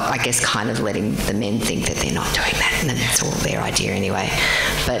 while I guess kind of letting the men think that they're not doing that, and that's all their idea anyway,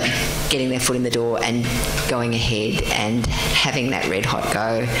 but getting their foot in the door and going ahead and having that red hot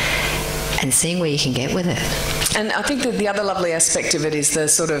go and seeing where you can get with it. And I think that the other lovely aspect of it is the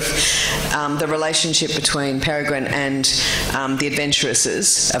sort of the relationship between Peregrine and the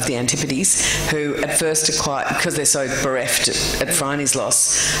adventuresses of the Antipodes, who at first are quite, because they're so bereft at Phryne's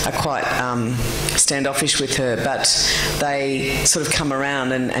loss, are quite standoffish with her, but they sort of come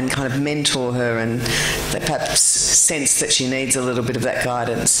around and kind of mentor her, and they perhaps sense that she needs a little bit of that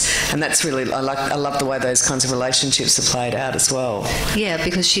guidance. And that's really, I love the way those kinds of relationships are played out as well. Yeah,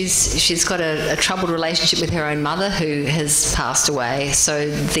 because she's got a troubled relationship with her own mother, who has passed away. So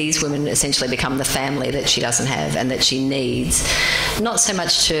these women essentially become the family that she doesn't have and that she needs. Not so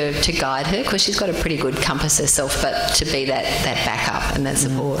much to guide her, because she's got a pretty good compass herself, but to be that backup and that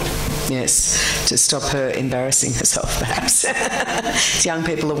support. Yes, to stop her embarrassing herself, perhaps. As young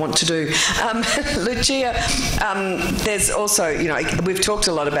people will want to do. Lucia, there's also, you know, we've talked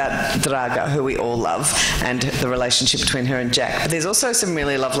a lot about Draga, who we all love, and the relationship between her and Jack. But there's also some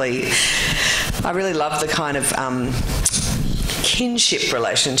really lovely, I really love the kind of kinship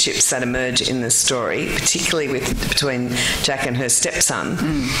relationships that emerge in this story, particularly between Jack and her stepson,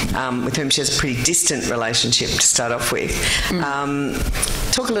 with whom she has a pretty distant relationship to start off with.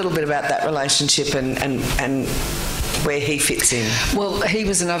 Talk a little bit about that relationship and where he fits in. Well, he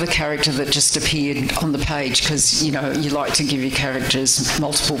was another character that just appeared on the page because, you know, you like to give your characters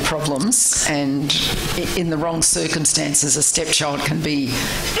multiple problems, and in the wrong circumstances a stepchild can be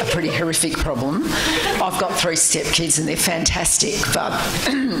a pretty horrific problem. I've got 3 stepkids and they're fantastic, but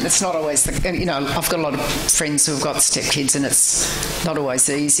it's not always, you know, I've got a lot of friends who have got stepkids and it's not always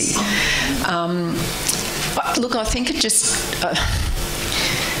easy. But look, I think it just...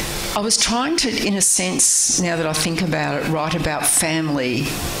 I was trying to, in a sense, now that I think about it, write about family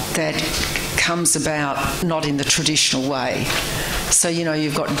that comes about not in the traditional way. So, you know,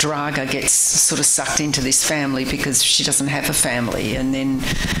 you've got Draga gets sort of sucked into this family because she doesn't have a family, and then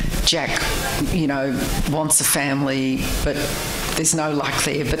Jack, you know, wants a family, but there's no luck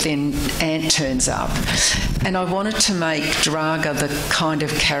there, but then Ant turns up. And I wanted to make Draga the kind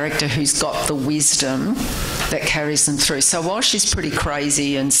of character who's got the wisdom that carries them through. So while she's pretty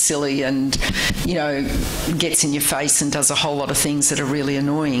crazy and silly and, you know, gets in your face and does a whole lot of things that are really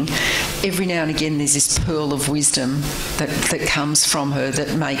annoying, every now and again there's this pearl of wisdom that comes from her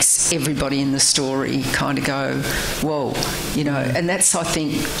that makes everybody in the story kind of go, whoa, you know. And that's, I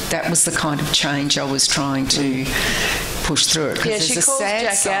think, that was the kind of change I was trying to push through it. Yeah, she calls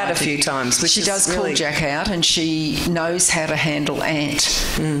Jack out a few times. She does call Jack out, and she knows how to handle Ant,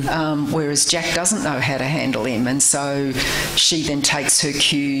 whereas Jack doesn't know how to handle him, and so she then takes her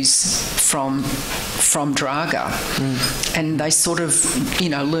cues from Draga, and they sort of, you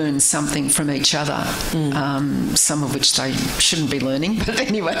know, learn something from each other, some of which they shouldn't be learning, but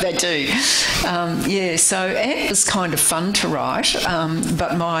anyway, they do. Yeah, so Ant was kind of fun to write,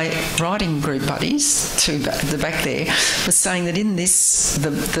 but my writing group buddies, to the back there, was saying that in this,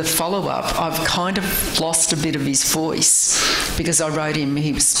 the follow-up, I've kind of lost a bit of his voice because I wrote him,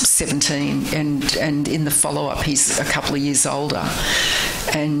 he was 17, and in the follow-up he's a couple of years older.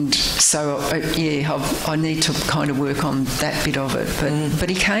 And so, yeah, I need to kind of work on that bit of it. But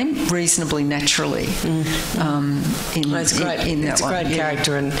he came reasonably naturally It's great. It's a great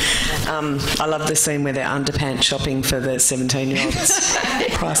character, and I love the scene where they're underpants shopping for the 17-year-old.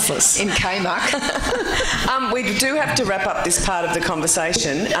 It's priceless. In Kmart. We do have to wrap up this part of the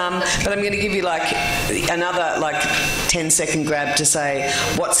conversation, but I'm going to give you like another 10-second grab to say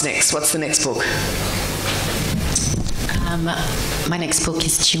what's next. What's the next book? My next book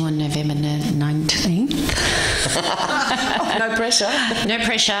is due on November 19th. No pressure. No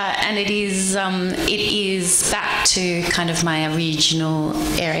pressure, and it is back to kind of my original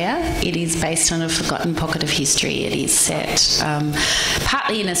area. It is based on a forgotten pocket of history. It is set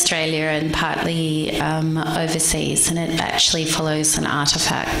partly in Australia and partly overseas, and it actually follows an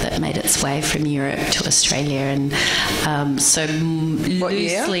artefact that made its way from Europe to Australia, and so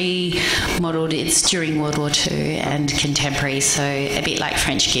loosely modelled. It's during World War II and contemporary, so a bit like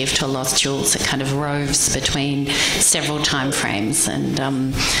French Gift or Lost Jewels. It kind of roves between several time frames,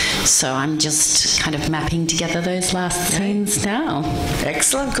 and so I'm just kind of mapping together those last scenes now.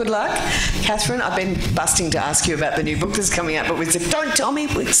 Excellent, good luck. Catherine, I've been busting to ask you about the new book that's coming out, but we said, don't tell me,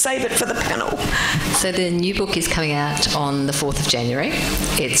 we'll save it for the panel. So the new book is coming out on the 4th of January.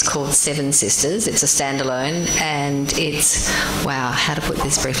 It's called 7 Sisters. It's a standalone, and it's, wow, how to put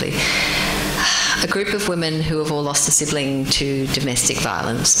this briefly, a group of women who have all lost a sibling to domestic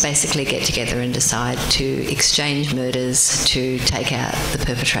violence basically get together and decide to exchange murders to take out the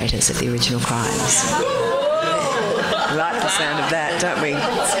perpetrators of the original crimes. We like the sound of that, don't we?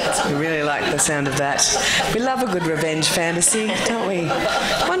 We really like the sound of that. We love a good revenge fantasy, don't we?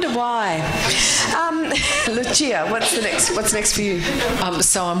 Wonder why. Lucia, what's next for you?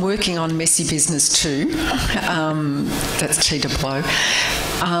 So I'm working on Messy Business 2. That's T-O.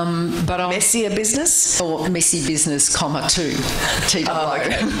 But Messier Business? Or Messy Business, comma 2. T-O. Oh,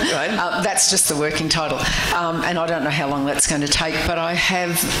 okay. Right. That's just the working title. And I don't know how long that's going to take, but I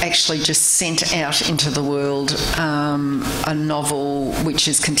have actually just sent out into the world a novel which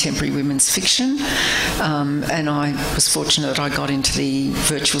is contemporary women's fiction. And I was fortunate that I got into the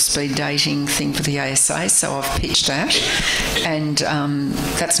virtual speed dating thing for the ASA, so I've pitched that. And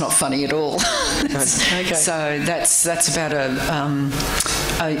that's not funny at all. Okay. So that's about a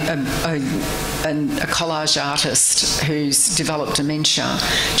collage artist who's developed dementia.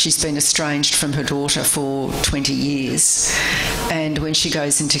 She's been estranged from her daughter for 20 years. And when she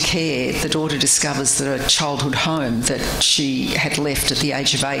goes into care, the daughter discovers that a childhood home that she had left at the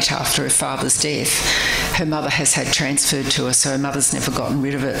age of 8 after her father's death, her mother has had transferred to her, so her mother's never gotten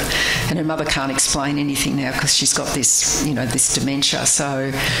rid of it. And her mother can't explain anything now because she's got this, this dementia.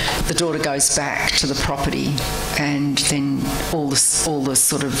 So the daughter goes back to the property, and then all the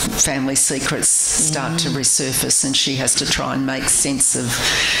sort of family secrets start to resurface, and she has to try and make sense of,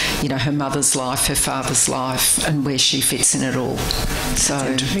 her mother's life, her father's life, and where she fits in it all. So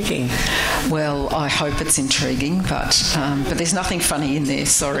it's intriguing. Well, I hope it's intriguing, but there's nothing funny in there.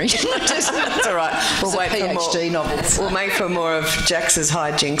 Sorry. That's all right. We'll wait for more PhD novels. We'll make for more of Jax's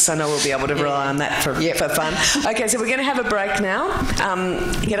hijinks. I know we'll be able to rely on that for fun. Okay, so we're going to have a break now.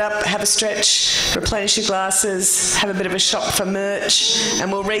 Get up, have a stretch, replenish your glasses, have a bit of a shop for merch,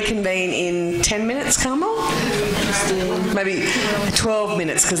 and we'll reconvene in 10 minutes, Carmel? Maybe 12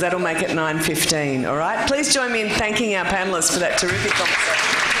 minutes, because that'll make it 9:15, all right? Please join me in thanking our panellists for that terrific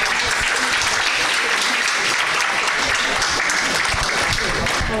conversation.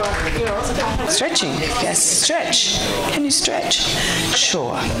 Stretching. Yes, stretch. Can you stretch?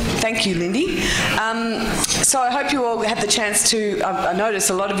 Sure. Thank you, Lindy. So I hope you all had the chance to, I noticed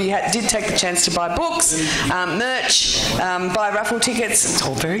a lot of you did take the chance to buy books, merch, buy raffle tickets. It's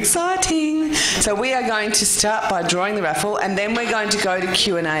all very exciting. So we are going to start by drawing the raffle, and then we're going to go to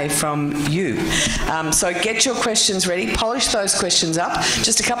Q&A from you. So get your questions ready. Polish those questions up.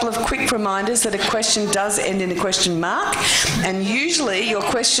 Just a couple of quick reminders that a question does end in a question mark, and usually your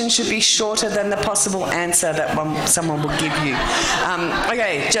question should be shorter than the possible answer that someone will give you.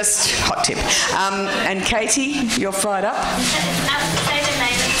 Okay, just hot tip. And Katie, you're fried up? Say the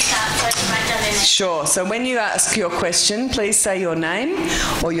name and start so you might know their name. Sure. So when you ask your question, please say your name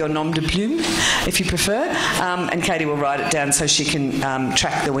or your nom de plume, if you prefer, and Katie will write it down so she can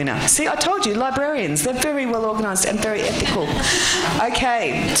track the winner. See, I told you, librarians, they're very well organised and very ethical.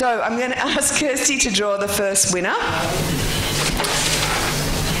 Okay, so I'm going to ask Kirsty to draw the first winner.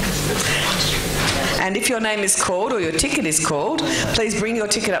 And if your name is called or your ticket is called, please bring your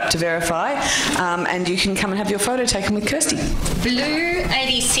ticket up to verify, and you can come and have your photo taken with Kirsty. Blue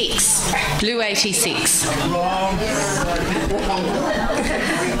 86. Blue 86.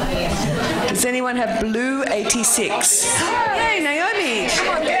 Does anyone have blue 86? Hey, Naomi. Come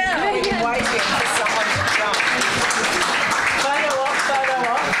on, girl. You've been waiting for someone to jump. Photo op.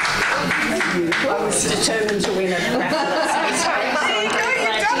 I was determined to win it.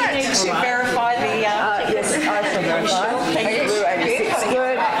 She verified the yes, I shall verify. Thank you. Blue 86.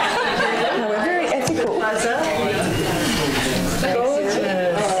 Good. No, we're very ethical. Gorgeous.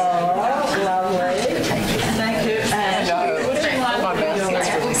 Oh, lovely. Thank you. And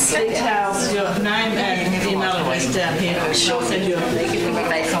details, your name and email address down here. Sure. Send you a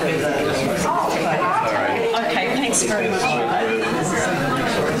copy of the. Okay, thanks very much.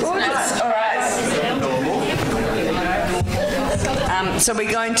 Gorgeous. All right. So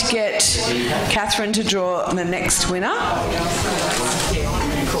we're going to get Catherine to draw the next winner.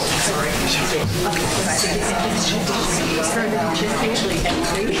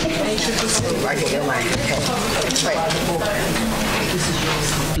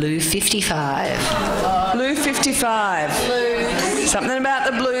 Blue 55. Blue 55. Something about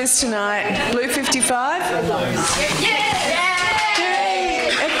the blues tonight. Blue 55? Yay!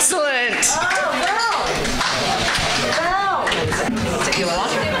 Excellent.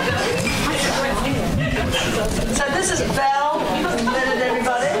 So this is Val. Met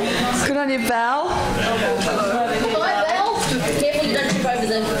everybody. Good on you, Val. Hi, Val. Careful you don't trip over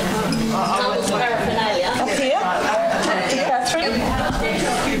the samples of paraphernalia. Up here. Catherine. Thank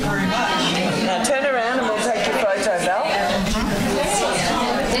you very much. Now turn around and we'll take your photo, Val.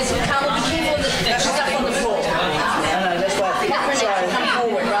 There's Carla, be careful that she's up on the floor. That's why. Catherine needs to come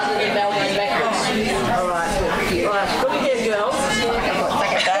forward rather than Val going backwards. All right. Look again, girls.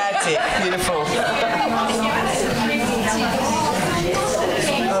 That's it. Beautiful.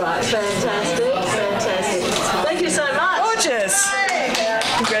 All right. Fantastic.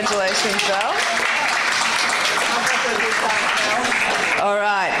 Congratulations, Val. All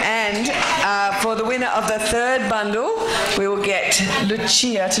right, and for the winner of the third bundle, we will get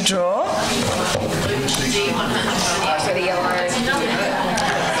Lucia to draw.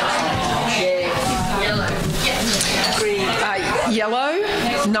 Yellow,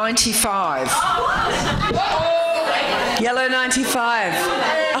 95. Yellow 95.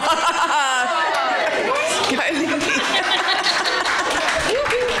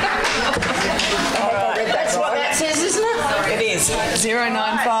 That's what that says, isn't it? It is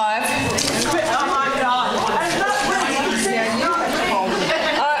 095. Oh my God.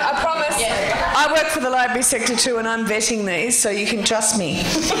 I promise. I work for the library sector too, and I'm vetting these, so you can trust me.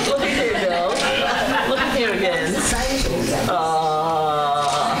 Look at here, girl. Look at here again. Oh,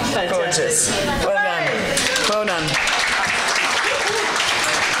 Gorgeous. Well done. Well done.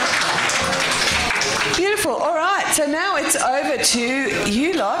 Beautiful. All right. So now it's over to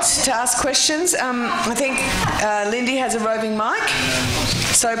you lot to ask questions. I think Lindy has a roving mic.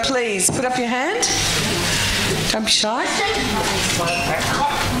 So please put up your hand. Don't be shy.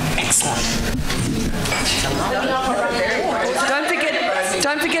 Excellent.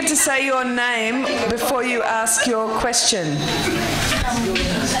 Don't forget to say your name before you ask your question.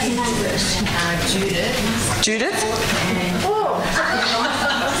 Judith. Judith?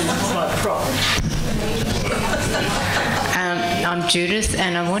 I'm Judith,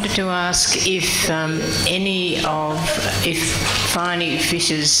 and I wanted to ask if if Felony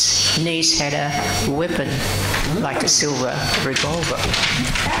Fisher's niece had a weapon, like a silver revolver.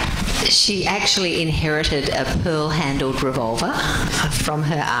 She actually inherited a pearl-handled revolver from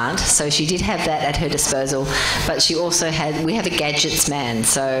her aunt, so she did have that at her disposal. But she also we have a gadgets man.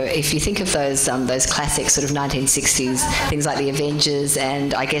 So if you think of those classic sort of 1960s things like the Avengers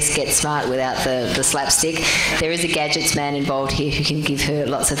and I guess Get Smart without the slapstick, there is a gadgets man involved here who can give her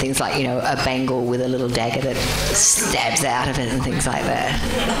lots of things like, you know, a bangle with a little dagger that stabs out of it and things like that.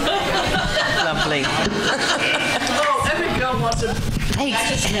 Lovely. Oh, every girl wants a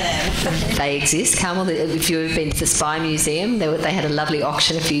They exist, Carmel. If you've been to the Spy Museum, they had a lovely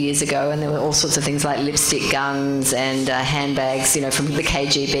auction a few years ago, and there were all sorts of things like lipstick guns and handbags, you know, from the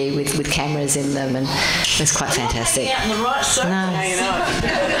KGB with cameras in them, and it was quite fantastic. out in the right circle. Nice.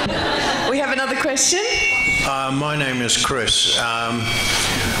 We have another question. My name is Chris.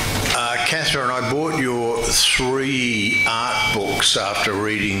 Catherine, I bought your 3 art books after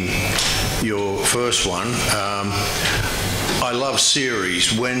reading your first one. I love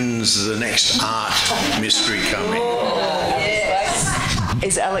series. When's the next art mystery coming?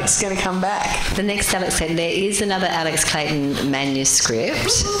 Is Alex going to come back? The next Alex Clayton, there is another Alex Clayton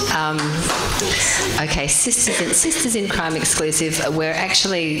manuscript. Okay, Sisters in Crime exclusive. We're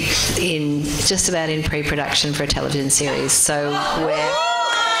actually just about in pre-production for a television series. So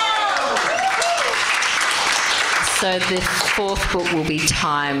the 4th book will be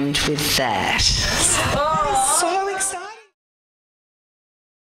timed with that. So